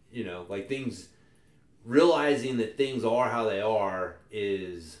 you know, like things, realizing that things are how they are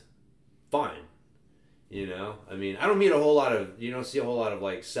is fine. You know, I mean, I don't meet a whole lot of, you don't see a whole lot of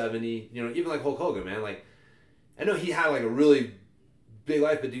like 70, you know, even like Hulk Hogan, man. Like, I know he had like a really big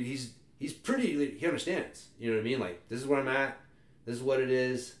life, but dude, he's he understands. You know what I mean? Like, this is where I'm at. This is what it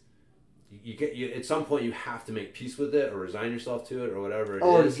is. You at some point you have to make peace with it or resign yourself to it or whatever it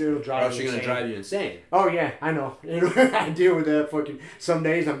is. It'll drive or else you're going to drive you insane. Oh, yeah, I know. I deal with that fucking... Some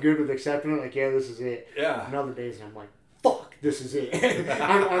days I'm good with accepting it, like, yeah, this is it. Yeah. And other days I'm like, fuck, this is it.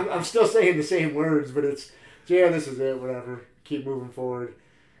 I'm still saying the same words, but it's, yeah, this is it, whatever. Keep moving forward.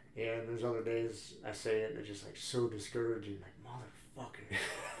 Yeah, and there's other days I say it and it's just, like, so discouraging. Like, motherfucker.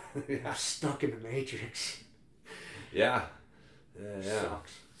 Yeah. I'm stuck in the Matrix. Yeah. Yeah.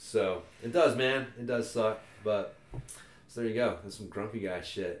 Sucks. So, it does, man. It does suck. But, so there you go. That's some grumpy guy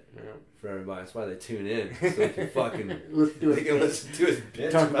shit for everybody. That's why they tune in. So they can fucking listen to his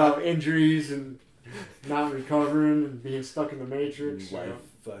bitch. Talk about injuries and not recovering and being stuck in the Matrix. Life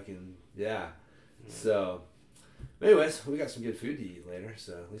fucking, yeah. So, anyways, we got some good food to eat later.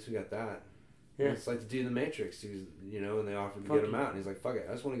 So, at least we got that. Yeah. It's like the dude in the Matrix, and they offered to get him out. And he's like, fuck it.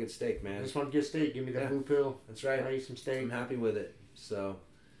 I just want to get steak, man. I just want to get steak. Give me that blue pill. That's right. I eat some steak. I'm happy with it. So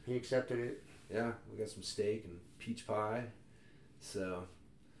he accepted it. Yeah, we got some steak and peach pie. So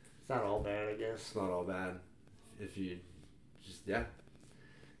it's not all bad, I guess. It's not all bad if you just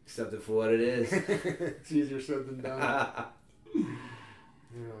accept it for what it is. It's easier said than done. Oh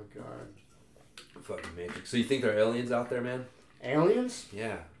God. Fucking Matrix. So you think there are aliens out there, man? Aliens?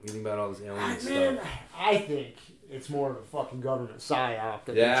 Yeah. What do you think about all this alien stuff? Man, I think it's more of a fucking government psyop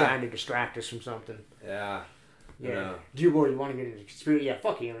that they're trying to distract us from something. Yeah. Yeah. Do you want to get into conspiracy? Yeah,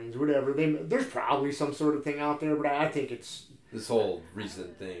 fuck aliens, whatever. There's probably some sort of thing out there, but I think it's... This whole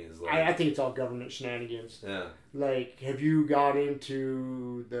recent thing is like... I think it's all government shenanigans. Yeah. Like, have you got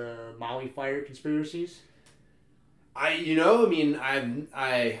into the Maui fire conspiracies? I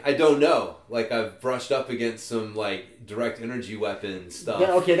don't know. Like, I've brushed up against some, like, direct energy weapon stuff.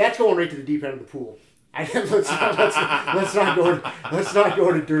 Yeah, okay, that's going right to the deep end of the pool. Let's not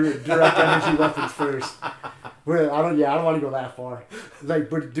go to direct energy weapons first. I don't want to go that far. Like,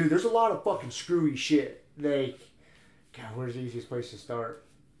 but dude, there's a lot of fucking screwy shit. Like, God, where's the easiest place to start?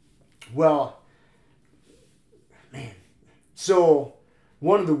 Well, man. So,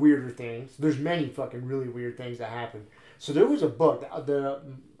 one of the weirder things, there's many fucking really weird things that happened. So there was a book, the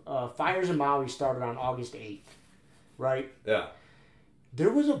fires in Maui started on August 8th, right? Yeah.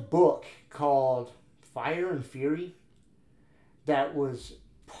 There was a book called Fire and Fury that was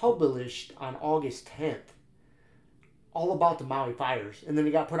published on August 10th. All about the Maui fires. And then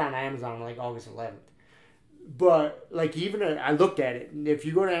it got put on Amazon like August 11th. But, like, even I looked at it. And if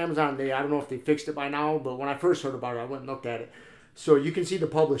you go to Amazon, I don't know if they fixed it by now, but when I first heard about it, I went and looked at it. So you can see the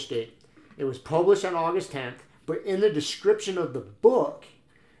published date. It was published on August 10th, but in the description of the book,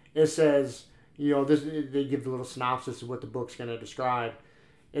 it says, they give the little synopsis of what the book's going to describe.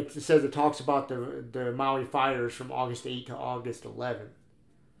 It says it talks about the Maui fires from August 8th to August 11th.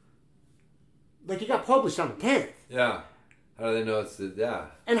 Like, it got published on the 10th. Yeah. How do they know it's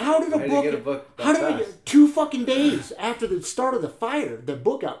And how did get a book how did they get 2 fucking days after the start of the fire, the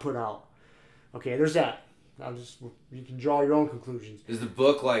book got put out? Okay, there's that. You can draw your own conclusions. Is the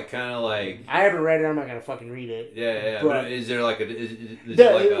book like kind of like... I haven't read it. I'm not going to fucking read it. Yeah. But is there like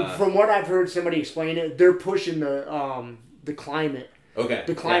from what I've heard somebody explain it, they're pushing the climate. Okay.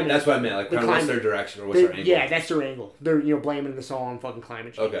 The climate. Yeah, that's what I meant. Like, what's their direction or what's their angle? Yeah, that's their angle. They're, blaming this all on fucking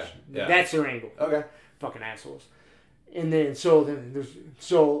climate change. Okay. Yeah. That's their angle. Okay. Fucking assholes. And then,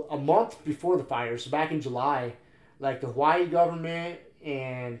 so a month before the fire, so back in July, like the Hawaii government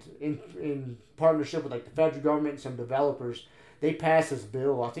and in partnership with like the federal government and some developers, they passed this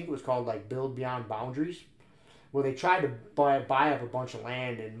bill. I think it was called like Build Beyond Boundaries, where they tried to buy up a bunch of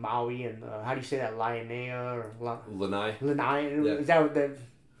land in Maui and how do you say that, Lainea or Lanai? Lanai. Yeah. Is that what that?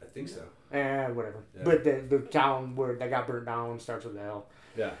 I think so. Whatever. Yeah. But the town where that got burnt down starts with an L.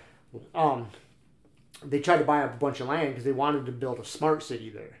 Yeah. They tried to buy up a bunch of land because they wanted to build a smart city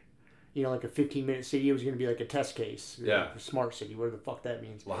there. Like a 15-minute city. It was going to be like a test case. Yeah. A smart city, whatever the fuck that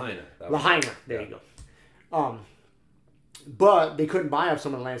means. Lahaina. There you go. But they couldn't buy up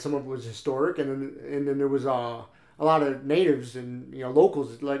some of the land. Some of it was historic, and then there was a lot of natives and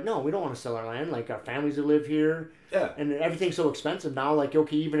locals like, no, we don't want to sell our land. Like, our families that live here. Yeah. And everything's so expensive now. Like,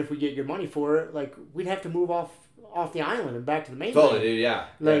 okay, even if we get good money for it, like, we'd have to move off the island and back to the mainland. Totally, dude. Yeah.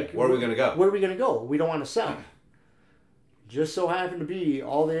 Like, where are we gonna go? Where are we gonna go? We don't want to sell. Just so happened to be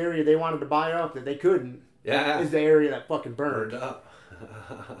all the area they wanted to buy up that they couldn't. Yeah. Is the area that fucking burned up.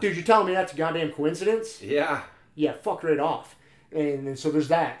 Dude, you're telling me that's a goddamn coincidence? Yeah. Yeah, fuck right off. And so there's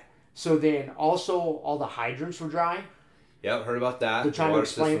that. So then also all the hydrants were dry. Yep, heard about that. They're trying to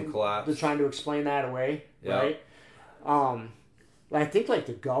explain. They're trying to explain that away, right? I think like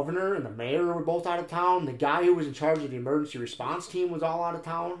the governor and the mayor were both out of town. The guy who was in charge of the emergency response team was all out of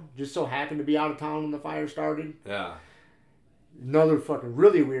town. Just so happened to be out of town when the fire started. Yeah. Another fucking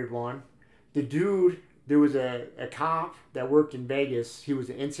really weird one. The dude, there was a cop that worked in Vegas. He was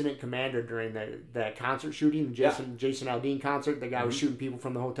the incident commander during that concert shooting, the Jason Aldean concert. The guy was shooting people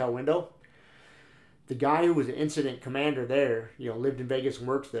from the hotel window. The guy who was the incident commander there, lived in Vegas and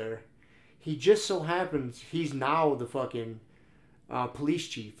worked there. He just so happens he's now the fucking police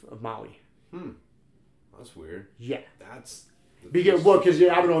chief of Maui. That's weird. Yeah. That's... Because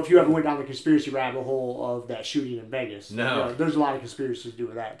I don't know if you ever went down the conspiracy rabbit hole of that shooting in Vegas. No. There's a lot of conspiracies to do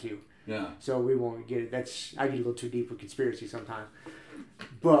with that too. Yeah. So we won't get it. I get a little too deep with conspiracy sometimes.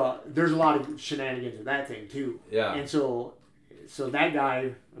 But there's a lot of shenanigans in that thing too. Yeah. And so that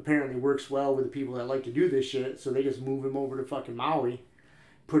guy apparently works well with the people that like to do this shit. So they just move him over to fucking Maui,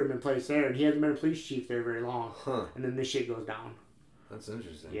 put him in place there, and he hasn't been a police chief there very long. Huh. And then this shit goes down. That's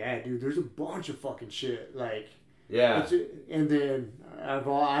interesting. Yeah, dude. There's a bunch of fucking shit like. Yeah. And then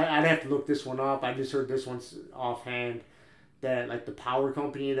I'd have to look this one up. I just heard this one's offhand that like the power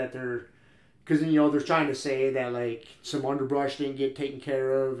company that they're, because they're trying to say that like some underbrush didn't get taken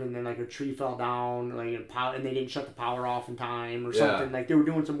care of, and then like a tree fell down, and they didn't shut the power off in time or something. Like they were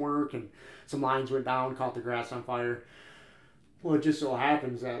doing some work and some lines went down, caught the grass on fire. Well, it just so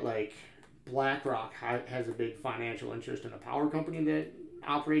happens that like BlackRock has a big financial interest in a power company that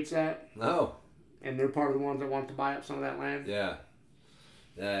operates that. Oh. And they're part of the ones that want to buy up some of that land. Yeah.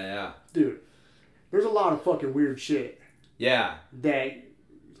 Yeah. Dude, there's a lot of fucking weird shit. Yeah. That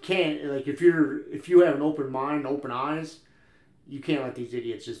can't, like, if you have an open mind, open eyes, you can't let these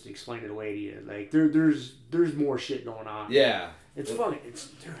idiots just explain it away to you. Like, there's more shit going on. Yeah. It's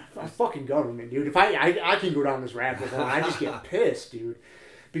a fucking government, dude. If I can go down this rabbit hole, I just get pissed, dude.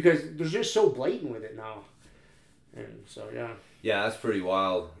 Because they're just so blatant with it now. And so, yeah. Yeah, that's pretty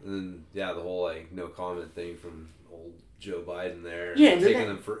wild. And then, the whole, like, no comment thing from old Joe Biden there. Yeah. Taking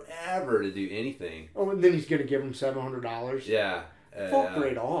them forever to do anything. Oh, and then he's going to give them $700. Yeah. Fuck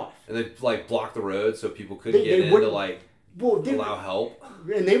right off. And they, like, blocked the road so people couldn't get in to, like, allow help.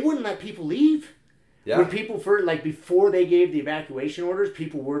 And they wouldn't let people leave. Yeah. When people, before they gave the evacuation orders,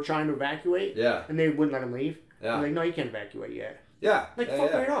 people were trying to evacuate. Yeah. And they wouldn't let them leave. Yeah. They're like, no, you can't evacuate yet. Yeah.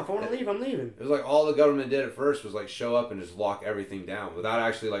 Fuck right off. I want to leave. I'm leaving. It was like all the government did at first was like show up and just lock everything down without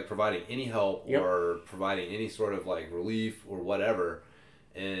actually like providing any help or providing any sort of like relief or whatever,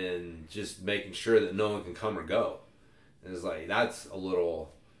 and just making sure that no one can come or go. And it's like that's a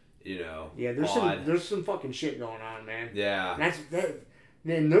little, Yeah, there's some fucking shit going on, man. Yeah.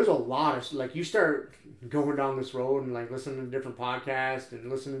 Then there's a lot of like you start going down this road and like listening to different podcasts and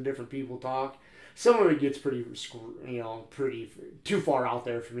listening to different people talk. Some of it gets pretty too far out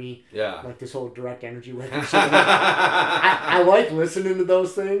there for me. Yeah. Like this whole direct energy weapon shit. I like listening to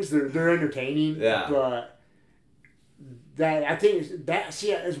those things. They're entertaining. Yeah. But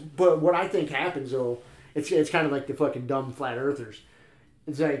but what I think happens though, it's kind of like the fucking dumb flat earthers.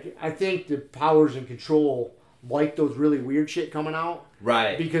 It's like I think the powers in control like those really weird shit coming out.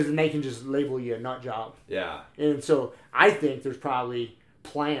 Right. Because then they can just label you a nut job. Yeah. And so I think there's probably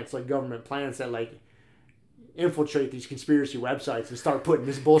plants, like government plants, that like infiltrate these conspiracy websites and start putting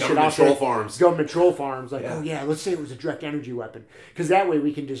this bullshit out there. Government troll farms. Like, oh yeah, let's say it was a direct energy weapon. Because that way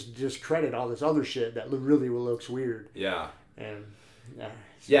we can just discredit all this other shit that really looks weird. Yeah. And it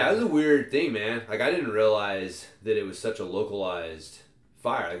was a weird thing, man. Like I didn't realize that it was such a localized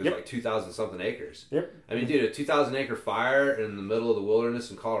fire. Like it was like 2,000 something acres. Yep. I mean, dude, a 2,000 acre fire in the middle of the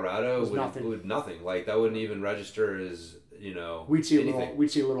wilderness in Colorado would nothing. Like that wouldn't even register as we'd see a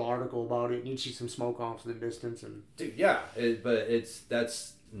little article about it, and you'd see some smoke off to the distance, and dude,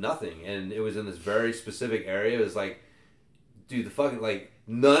 that's nothing, and it was in this very specific area. It was like, dude, the fucking like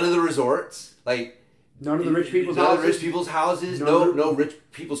none of the resorts, like none of the rich people's houses, no rich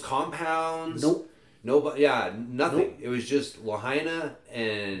people's compounds, nope. Nobody, nothing. Nope. It was just Lahaina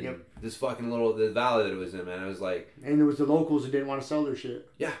and this fucking the valley that it was in, man. I was like, and there was the locals that didn't want to sell their shit.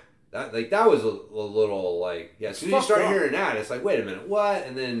 Yeah. That was a little like as soon as you start hearing that, it's like, wait a minute, what?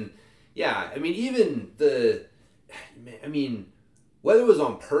 And then I mean even whether it was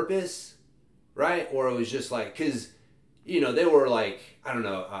on purpose, right, or it was just like because they were like I don't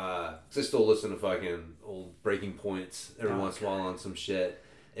know, 'cause I still listen to fucking old Breaking Points every once in a while on some shit,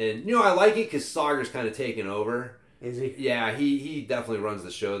 and I like it because Sagar's kind of taken over. Is he? Yeah, he definitely runs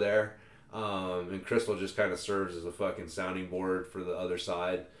the show there, and Crystal just kind of serves as a fucking sounding board for the other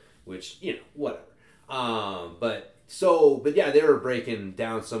side. Which, whatever. But they were breaking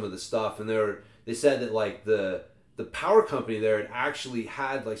down some of the stuff, and they said that like the the power company there had actually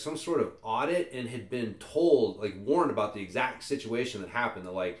had like some sort of audit and had been told, like warned about the exact situation that happened.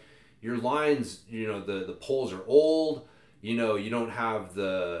 That like your lines, the poles are old. You don't have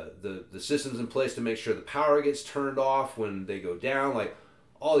the systems in place to make sure the power gets turned off when they go down. Like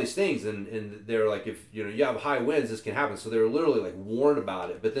all these things, and they're like, if you have high winds, this can happen. So they were literally like warned about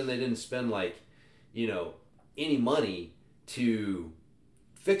it, but then they didn't spend like any money to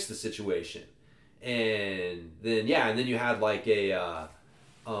fix the situation. And then you had like I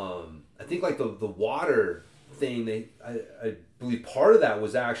think like the water thing, I believe part of that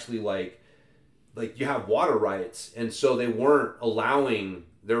was actually like you have water rights, and so they weren't allowing,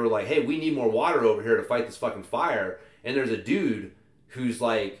 they were like, hey, we need more water over here to fight this fucking fire, and there's a dude who's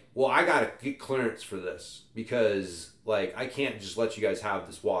like, well, I gotta get clearance for this because like I can't just let you guys have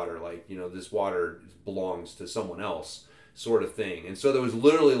this water, like this water belongs to someone else, sort of thing. And so there was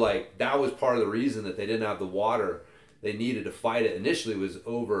literally like, that was part of the reason that they didn't have the water they needed to fight it initially, was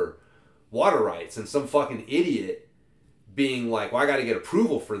over water rights, and some fucking idiot being like, well, I got to get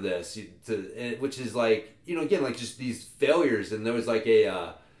approval for this, which is like, again, like just these failures. And there was like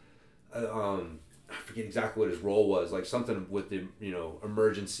I forget exactly what his role was, like something with the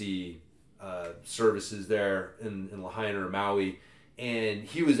emergency services there in Lahaina or Maui, and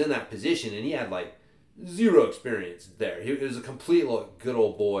he was in that position, and he had like zero experience there. It was a complete good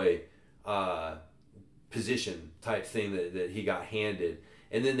old boy position type thing that he got handed.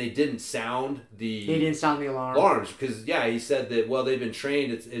 And then they didn't sound the alarms because he said that, well, they've been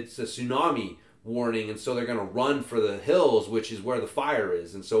trained, it's a tsunami warning, and so they're going to run for the hills, which is where the fire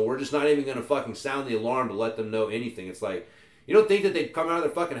is, and so we're just not even going to fucking sound the alarm to let them know anything. It's like, you don't think that they'd come out of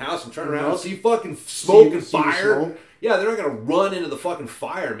their fucking house and turn around and see fucking smoke and fire? Smoke. Yeah, they're not going to run into the fucking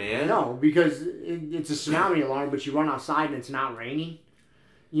fire, man. No, because it's a tsunami alarm, but you run outside and it's not raining,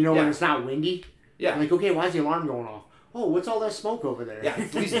 and it's not windy. Yeah. Like, okay, why is the alarm going off? Oh, what's all that smoke over there? Yeah,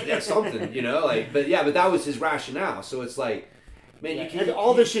 at least that's something, but that was his rationale. So it's like, man, you can't.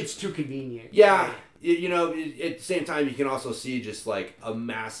 All this shit's too convenient. Yeah, at the same time, you can also see just like a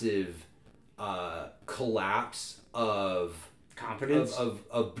massive collapse of competence,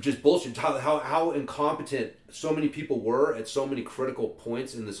 of just bullshit. How incompetent so many people were at so many critical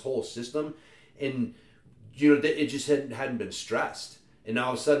points in this whole system, and it just hadn't been stressed. And now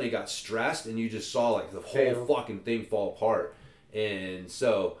all of a sudden it got stressed, and you just saw like the whole fucking thing fall apart. And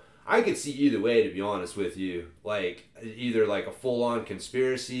so I could see either way, to be honest with you. Like either like a full-on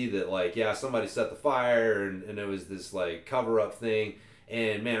conspiracy that like, somebody set the fire and it was this like cover-up thing.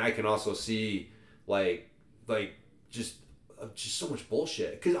 And man, I can also see like just so much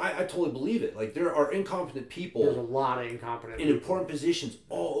bullshit, because I totally believe it. Like there are incompetent people. There's a lot of incompetent in important positions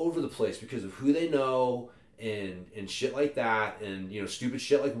all over the place because of who they know. And shit like that, and stupid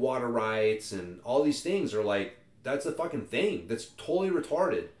shit like water rights and all these things are like, that's a fucking thing that's totally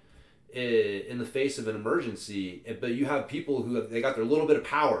retarded in the face of an emergency. But you have people who they got their little bit of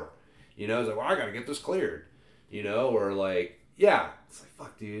power, it's like, well, I gotta get this cleared, or like, it's like,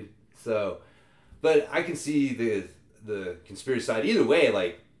 fuck, dude. So, but I can see the conspiracy side either way.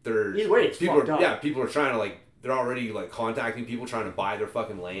 Like either way, it's fucked up. People are trying to like, they're already like contacting people trying to buy their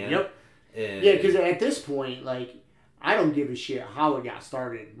fucking land. Yep. Because at this point, like, I don't give a shit how it got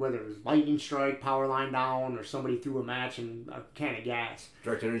started, whether it was lightning strike, power line down, or somebody threw a match and a can of gas.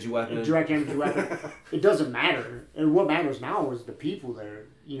 Direct energy weapon. It doesn't matter. And what matters now is the people there,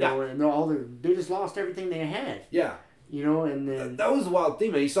 and they just lost everything they had. Yeah. And then... That was a wild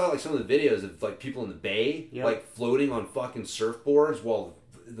thing, man. You saw, like, some of the videos of, like, people in the bay, like, floating on fucking surfboards while,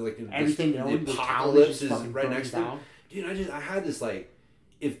 like, everything the apocalypse is right next to them. Dude, I had this, like...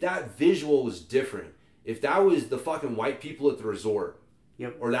 If that visual was different, if that was the fucking white people at the resort,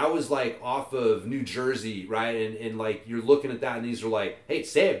 or that was like off of New Jersey, right, and like you're looking at that and these are like, hey,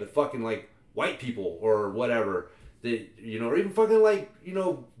 say it, but fucking like white people or whatever, that or even fucking like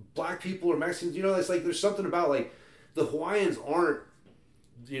black people or Mexicans, it's like there's something about like the Hawaiians aren't,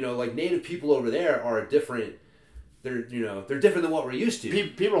 like native people over there are different. They're they're different than what we're used to.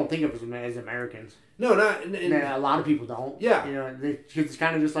 People don't think of us as Americans. No, not. And a lot of people don't. Yeah. It's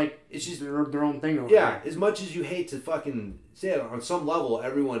kind of just like it's just their own thing over there. As much as you hate to fucking say it, on some level,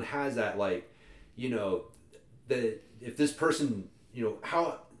 everyone has that like, that if this person,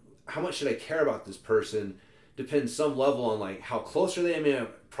 how much should I care about this person depends some level on like how close are they in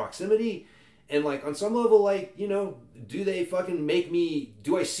proximity, and like on some level like do they fucking make me?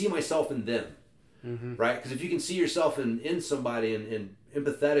 Do I see myself in them? Mm-hmm. Right? Because if you can see yourself in somebody and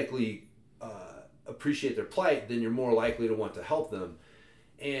empathetically appreciate their plight, then you're more likely to want to help them.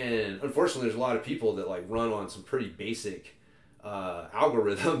 And unfortunately, there's a lot of people that like run on some pretty basic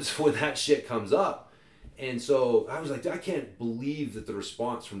algorithms when that shit comes up. And so I was like, I can't believe that the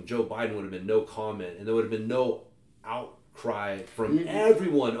response from Joe Biden would have been no comment, and there would have been no outcry from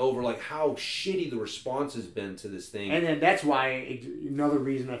everyone over like how shitty the response has been to this thing. And then that's why another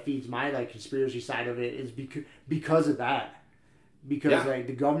reason that feeds my like conspiracy side of it is because of that. Because like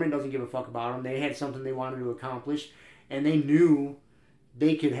the government doesn't give a fuck about them. They had something they wanted to accomplish, and they knew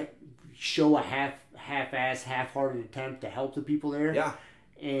they could show a half-assed, half-hearted attempt to help the people there. Yeah.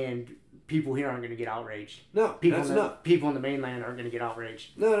 And people here aren't going to get outraged. No, that's enough. People in the mainland aren't going to get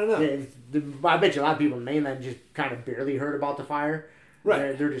outraged. No. I bet you a lot of people in the mainland just kind of barely heard about the fire.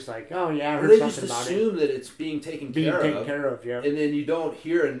 Right. They're just like, oh yeah, I heard something about it. They just assume that it's being taken care of. Yeah. And then you don't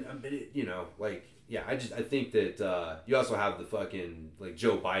hear, I think that you also have the fucking, like,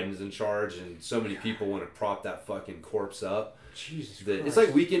 Joe Biden's in charge, and so many people want to prop that fucking corpse up. Jesus Christ. It's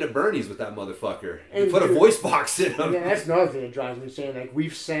like Weekend at Bernie's with that motherfucker. You put a voice box in him. Yeah, that's another thing that drives me insane. Like,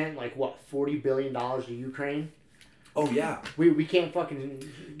 we've sent, like, what, $40 billion to Ukraine? Oh, yeah. We can't fucking...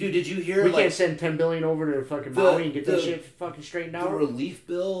 Dude, did you hear, we can't send $10 billion over to fucking Maui and get this shit fucking straightened out? The relief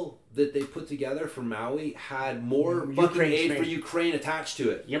bill that they put together for Maui had more fucking aid for Ukraine attached to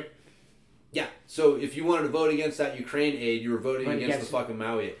it. Yep. Yeah, so if you wanted to vote against that Ukraine aid, you were voting against the fucking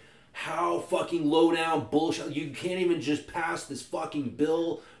Maui. How fucking low down bullshit. You can't even just pass this fucking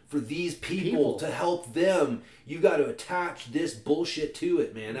bill for these people to help them. You got to attach this bullshit to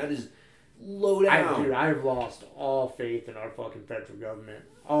it, man. That is low down. I've lost all faith in our fucking federal government.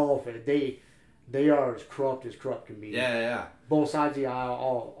 All faith. They are as corrupt can be. Yeah. Both sides of the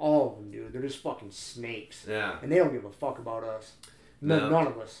aisle, all of them, dude. They're just fucking snakes. Yeah. And they don't give a fuck about us. None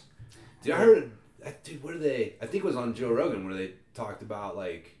of us. Dude, I heard... Dude, what are they... I think it was on Joe Rogan where they talked about,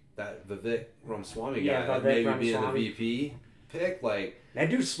 like, that Vivek Ramaswamy guy. Maybe being the VP pick. Like...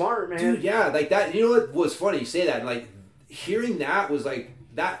 That dude's smart, man. Dude, yeah. Like, that... You know what was funny? You say that. And, like, hearing that was, like...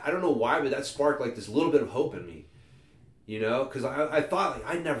 That... I don't know why, but that sparked, like, this little bit of hope in me. You know? Because I thought...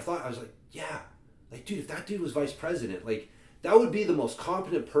 Like, I never thought... I was like, yeah. Like, dude, if that dude was vice president, like... That would be the most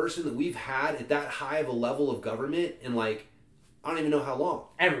competent person that we've had at that high of a level of government in, like... I don't even know how long.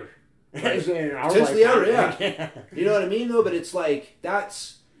 Ever. Right? Potentially ever, yeah. You know what I mean, though? But it's like,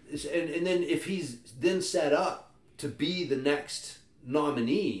 that's... And then if he's then set up to be the next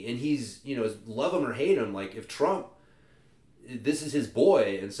nominee, and he's, you know, love him or hate him, like, if Trump, this is his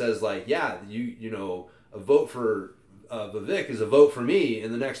boy, and says, like, yeah, you know, a vote for Vivek is a vote for me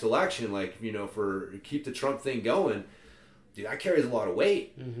in the next election, like, you know, for keep the Trump thing going, dude, that carries a lot of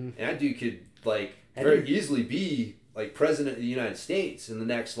weight. Mm-hmm. And that dude could, like, very easily be... like president of the United States in the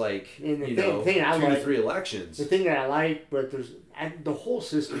next 2 to 3 elections. The thing that I like, but the whole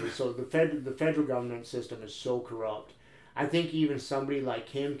system is so the federal government system is so corrupt. I think even somebody like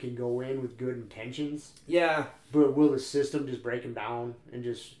him can go in with good intentions. Yeah, but will the system just break him down and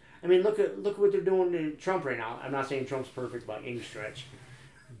just? I mean, look at what they're doing to Trump right now. I'm not saying Trump's perfect by any stretch.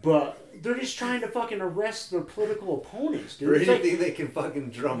 But they're just trying to fucking arrest their political opponents, dude. For anything they can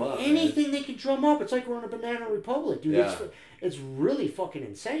fucking drum up. Anything they can drum up. It's like we're in a banana republic, dude. Yeah. It's really fucking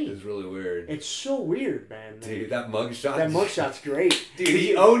insane. It's really weird. It's so weird, man. Dude, that mugshot. That mugshot's great. Dude,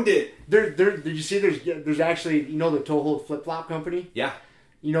 he owned it. Did you see there's actually, you know, the Toe Hold Flip Flop company? Yeah.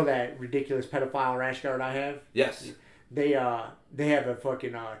 You know that ridiculous pedophile rash guard I have? Yes. They have a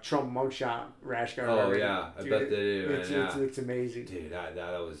fucking Trump mugshot rash guard. Oh yeah, I bet they do. It's amazing. Dude, that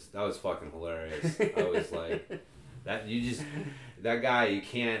was fucking hilarious. I was like, that guy, you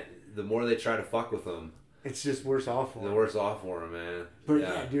can't. The more they try to fuck with him, it's just worse off for him. The worse off for him, man. But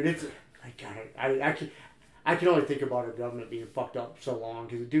yeah, dude, it's I can only think about our government being fucked up so long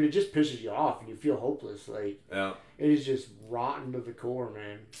because, dude, it just pisses you off and you feel hopeless. Like, yeah, it is just rotten to the core,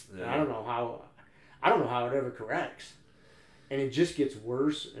 man. Yeah. I don't know how it ever corrects. And it just gets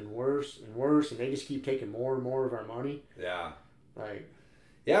worse and worse and worse, and they just keep taking more and more of our money. Yeah. Like.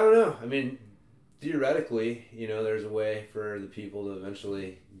 Yeah, I don't know. I mean, theoretically, you know, there's a way for the people to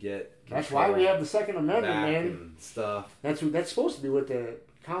eventually get. That's why we have the Second Amendment, man. And stuff. That's supposed to be what the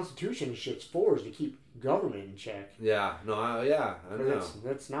Constitution and shit's for, is to keep government in check. Yeah. No. I know.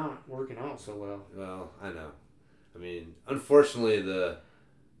 That's not working out so well. Well, I know. I mean, unfortunately, the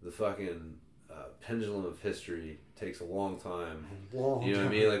fucking pendulum of history takes a long time. You know what I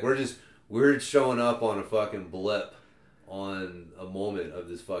mean? Like, we're showing up on a fucking blip on a moment of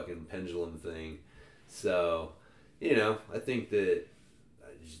this fucking pendulum thing. So, you know, I think that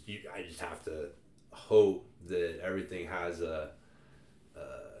I just have to hope that everything has a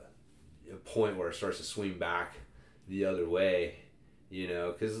point where it starts to swing back the other way, you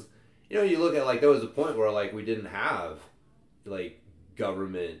know, because, you know, you look at, like, there was a point where, like, we didn't have, like,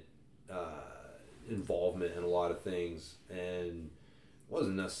 government involvement in a lot of things, and it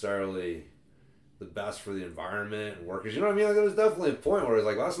wasn't necessarily the best for the environment and workers. You know what I mean? Like, there was definitely a point where it was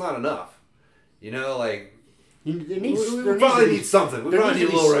like, well, that's not enough. You know, like, we probably need something. We probably need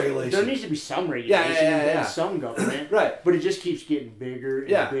a little regulation. There needs to be some regulation and some government. Right. But it just keeps getting bigger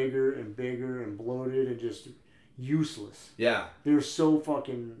and bigger and bigger and bloated and just useless. Yeah. They're so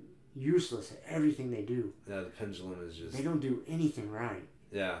fucking useless at everything they do. Yeah, the pendulum is just... They don't do anything right.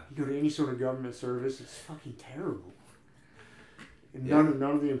 Yeah. You go to any sort of government service, it's fucking terrible. And none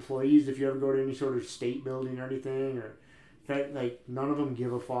of the employees, if you ever go to any sort of state building or anything, or like none of them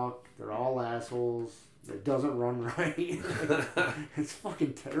give a fuck. They're all assholes. It doesn't run right. It's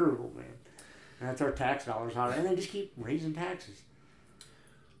fucking terrible, man. And that's our tax dollars, and they just keep raising taxes.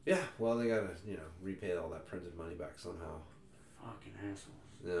 Yeah, well, they gotta repay all that printed money back somehow. Fucking assholes.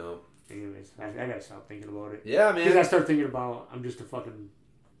 No. Anyways, I gotta stop thinking about it. Yeah, man. Because I start thinking about I'm just a fucking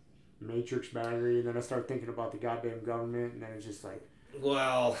matrix battery, and then I start thinking about the goddamn government, and then it's just like.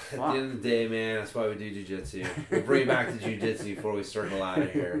 Well, at the end of the day, man, that's why we do jiu-jitsu. We'll bring back to jiu-jitsu before we circle out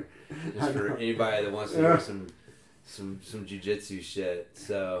of here. Just for anybody that wants to hear some jiu-jitsu shit.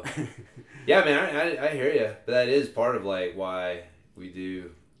 So, yeah, man, I hear you. But that is part of, like, why we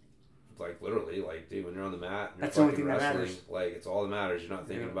do, like, literally, like, dude, when you're on the mat and you're fucking wrestling, like, it's all that matters. You're not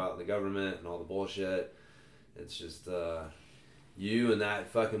thinking about the government and all the bullshit. It's just you and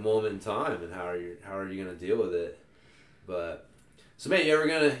that fucking moment in time and how are you going to deal with it. But... So, mate, you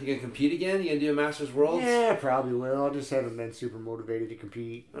gonna compete again? You gonna do a Masters Worlds? Yeah, I probably will. I just haven't been super motivated to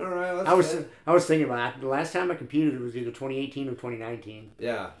compete. All right, I was thinking about it. The last time I competed, it was either 2018 or 2019.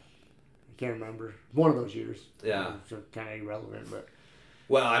 Yeah. I can't remember. One of those years. Yeah. So kind of irrelevant, but.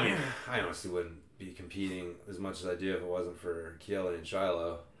 Well, I mean, I honestly wouldn't be competing as much as I do if it wasn't for Keely and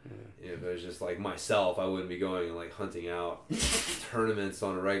Shiloh. Yeah. If it was just like myself, I wouldn't be going and like hunting out tournaments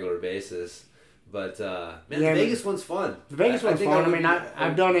on a regular basis. But, man, the Vegas one's fun. The Vegas one's fun. I mean,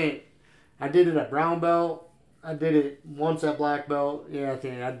 I've done it. I did it at brown belt. I did it once at black belt. Yeah, I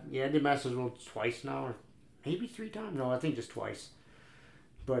did Masters World twice now. Or maybe 3 times. No, I think just twice.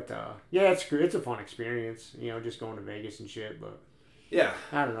 But, yeah, it's good. It's a fun experience, just going to Vegas and shit. But, yeah.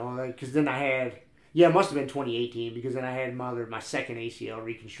 I don't know. Because then I had, it must have been 2018. Because then I had my second ACL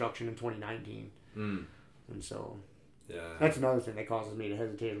reconstruction in 2019. And so, that's another thing that causes me to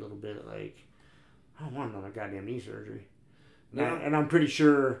hesitate a little bit. Like, I don't want another goddamn knee surgery. No. And I'm pretty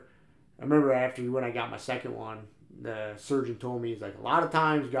sure, I remember after when I got my second one, the surgeon told me, he's like, a lot of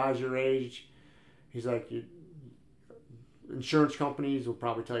times guys your age, he's like, insurance companies will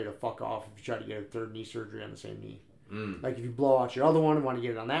probably tell you to fuck off if you try to get a third knee surgery on the same knee. Like if you blow out your other one and want to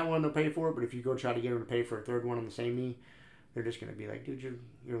get it on that one, they'll pay for it. But if you go try to get them to pay for a third one on the same knee, they're just going to be like, dude,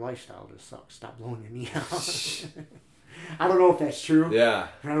 your lifestyle just sucks. Stop blowing your knee out. I don't know if that's true. Yeah.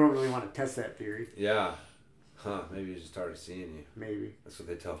 I don't really want to test that theory. Yeah. Huh. Maybe you just started seeing you. Maybe. That's what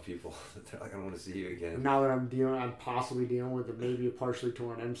they tell people. They're like, I don't want to see you again. Now that I'm possibly dealing with maybe a partially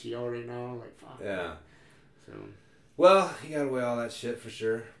torn MCL right now. Like, fuck. Yeah. So. Well, you got to weigh all that shit for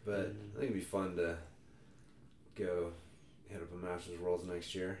sure. But I think it'd be fun to go hit up a Masters Worlds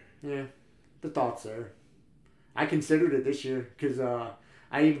next year. Yeah. The thought's there. I considered it this year because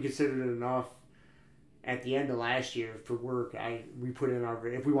I even considered it enough. At the end of last year for work, we put in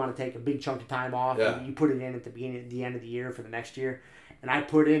if we want to take a big chunk of time off, you put it in at the end of the year for the next year, and I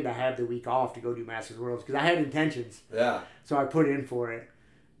put in to have the week off to go do Masters Worlds because I had intentions. Yeah. So I put in for it,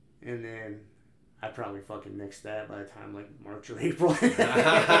 and then I probably fucking nixed that by the time like March or April. Fuck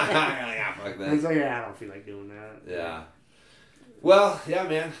that. It's like I don't feel like doing that. Yeah. Well, yeah,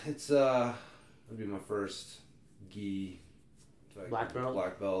 man, it's it'll be my first gi black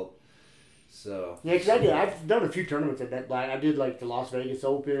belt. So yeah, because I've done a few tournaments at that black. I did like the Las Vegas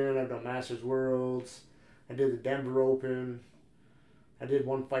Open. I've done Masters Worlds. I did the Denver Open. I did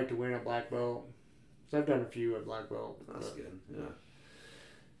one fight to win at black belt. So I've done a few at black belt. That's good. Yeah.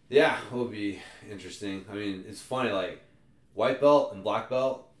 Yeah, it will be interesting. I mean, it's funny. Like white belt and black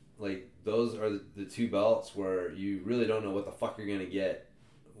belt, like those are the 2 belts where you really don't know what the fuck you're gonna get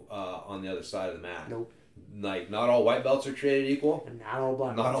on the other side of the mat. Nope. Like, not all white belts are created equal. And not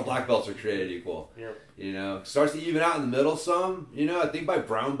all black belts are created equal. Yep. It starts to even out in the middle some. I think by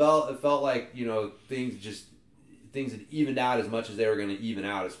brown belt, it felt like, things had evened out as much as they were going to even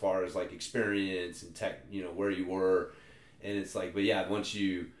out as far as, like, experience and tech, where you were. And it's like, but yeah, once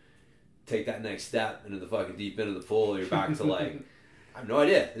you take that next step into the fucking deep end of the pool, you're back to, like, I have no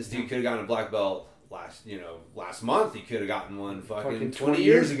idea. This dude could have gotten a black belt last month. He could have gotten one fucking 20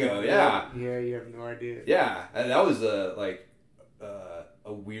 years ago. Yeah. Yeah, you have no idea. Yeah, and that was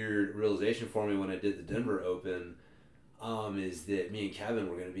a weird realization for me when I did the Denver Open. Is that me and Kevin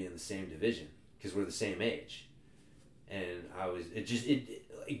were going to be in the same division because we're the same age, and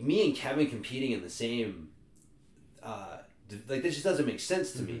me and Kevin competing in the same, like this just doesn't make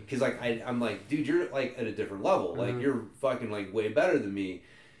sense to me because like I'm like, dude, you're like at a different level, like you're fucking like way better than me,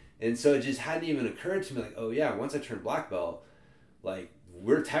 and so it just hadn't even occurred to me like, oh yeah, once I turned black belt, like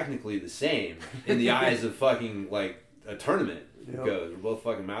we're technically the same in the eyes of fucking like a tournament goes. We're both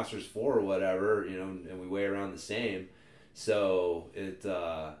fucking Masters 4 or whatever, you know, and we weigh around the same, so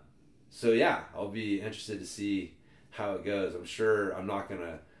so yeah, I'll be interested to see how it goes. I'm sure I'm not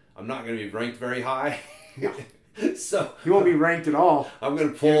gonna be ranked very high. No. So you won't be ranked at all. I'm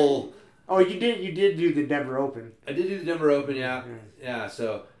gonna pull. Oh, you did do the Denver Open. I did do the Denver Open, yeah.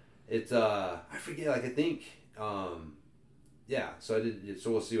 So it's I forget. Like I think, yeah. So I did.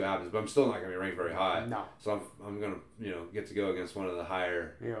 So we'll see what happens. But I'm still not gonna be ranked very high. No. So I'm gonna get to go against one of the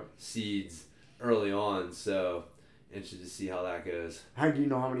higher seeds early on. So interested to see how that goes. How do you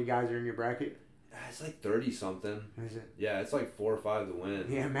know how many guys are in your bracket? It's like 30 something. Is it? Yeah, it's like 4 or 5 to win.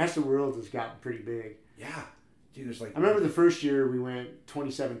 Yeah, Master Worlds has gotten pretty big. Yeah. Dude, there's like... I remember the first year we went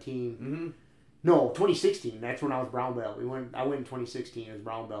 2017. Mm-hmm. No, 2016. That's when I was brown belt. I went in 2016 as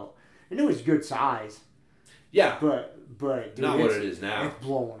brown belt. And it was good size. Yeah. But dude, not what it is now. It's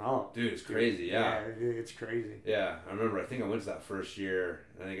blowing up. Dude, it's crazy, yeah. It's crazy. Yeah. I remember, I think I went to that first year.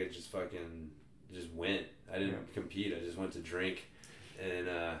 I think I just went. I didn't compete. I just went to drink. And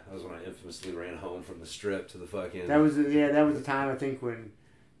that was when I infamously ran home from the strip to the fucking... That was the time, I think, when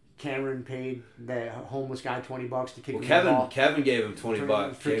Cameron paid that homeless guy $20 to kick him in the ball. Kevin gave him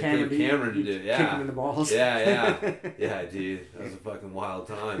 $20 for Cameron to do it. Yeah. Kick him in the balls. Yeah. Yeah, dude. That was a fucking wild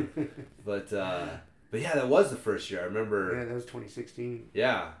time. But yeah, that was the first year. I remember... Yeah, that was 2016.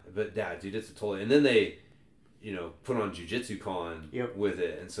 Yeah. But, yeah, dude, it's a totally... And then they, put on Jiu-Jitsu Con with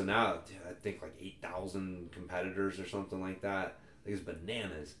it. And so now, dude, I think like 8,000 competitors or something like that. I think it's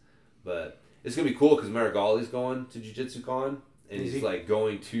bananas. But it's going to be cool because Marigali's going to Jiu-Jitsu Con. And he's like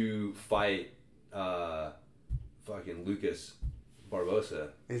going to fight fucking Lucas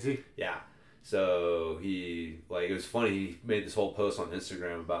Barbosa. Is he? Yeah. So he, like, it was funny. He made this whole post on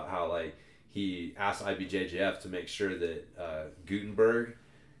Instagram about how, like, he asked IBJJF to make sure that Gutenberg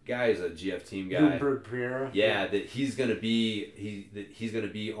guy is a GF team guy. Gutenberg Pereira. Yeah, that he's gonna be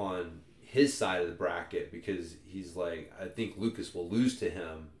on his side of the bracket because he's like, I think Lucas will lose to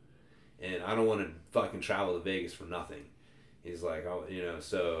him, and I don't want to fucking travel to Vegas for nothing. He's like,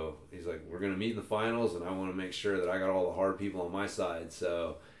 so he's like, we're going to meet in the finals, and I want to make sure that I got all the hard people on my side,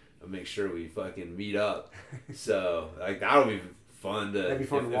 so I'll make sure we fucking meet up. So, like, that'll be fun to... That'd be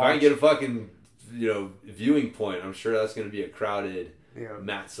fun to if watch. I can get a fucking, viewing point, I'm sure that's going to be a crowded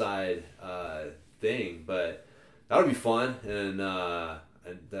mat side thing, but that'll be fun, and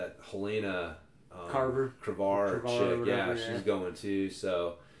that Helena... Cravar chick, she's going too,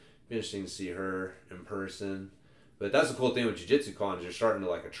 so be interesting to see her in person. But that's the cool thing with Jiu-Jitsu Con is you're starting to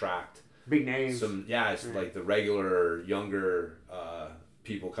like attract big names. It's like the regular younger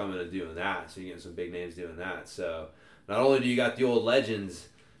people coming and doing that. So you're getting some big names doing that. So not only do you got the old legends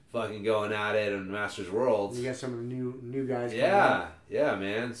fucking going at it in Masters Worlds, you got some of the new guys. Yeah,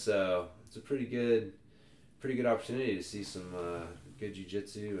 man. So it's a pretty good opportunity to see some good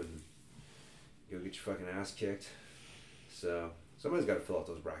jiu-jitsu and go get your fucking ass kicked. So somebody's got to fill out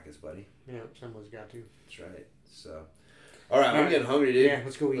those brackets, buddy. Yeah, someone's got to. That's right. So, all right, I'm getting hungry, dude. Yeah,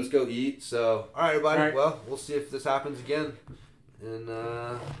 let's go eat. So, all right, everybody. All right. Well, we'll see if this happens again. And,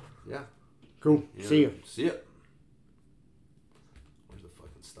 yeah. Cool. See you. See ya.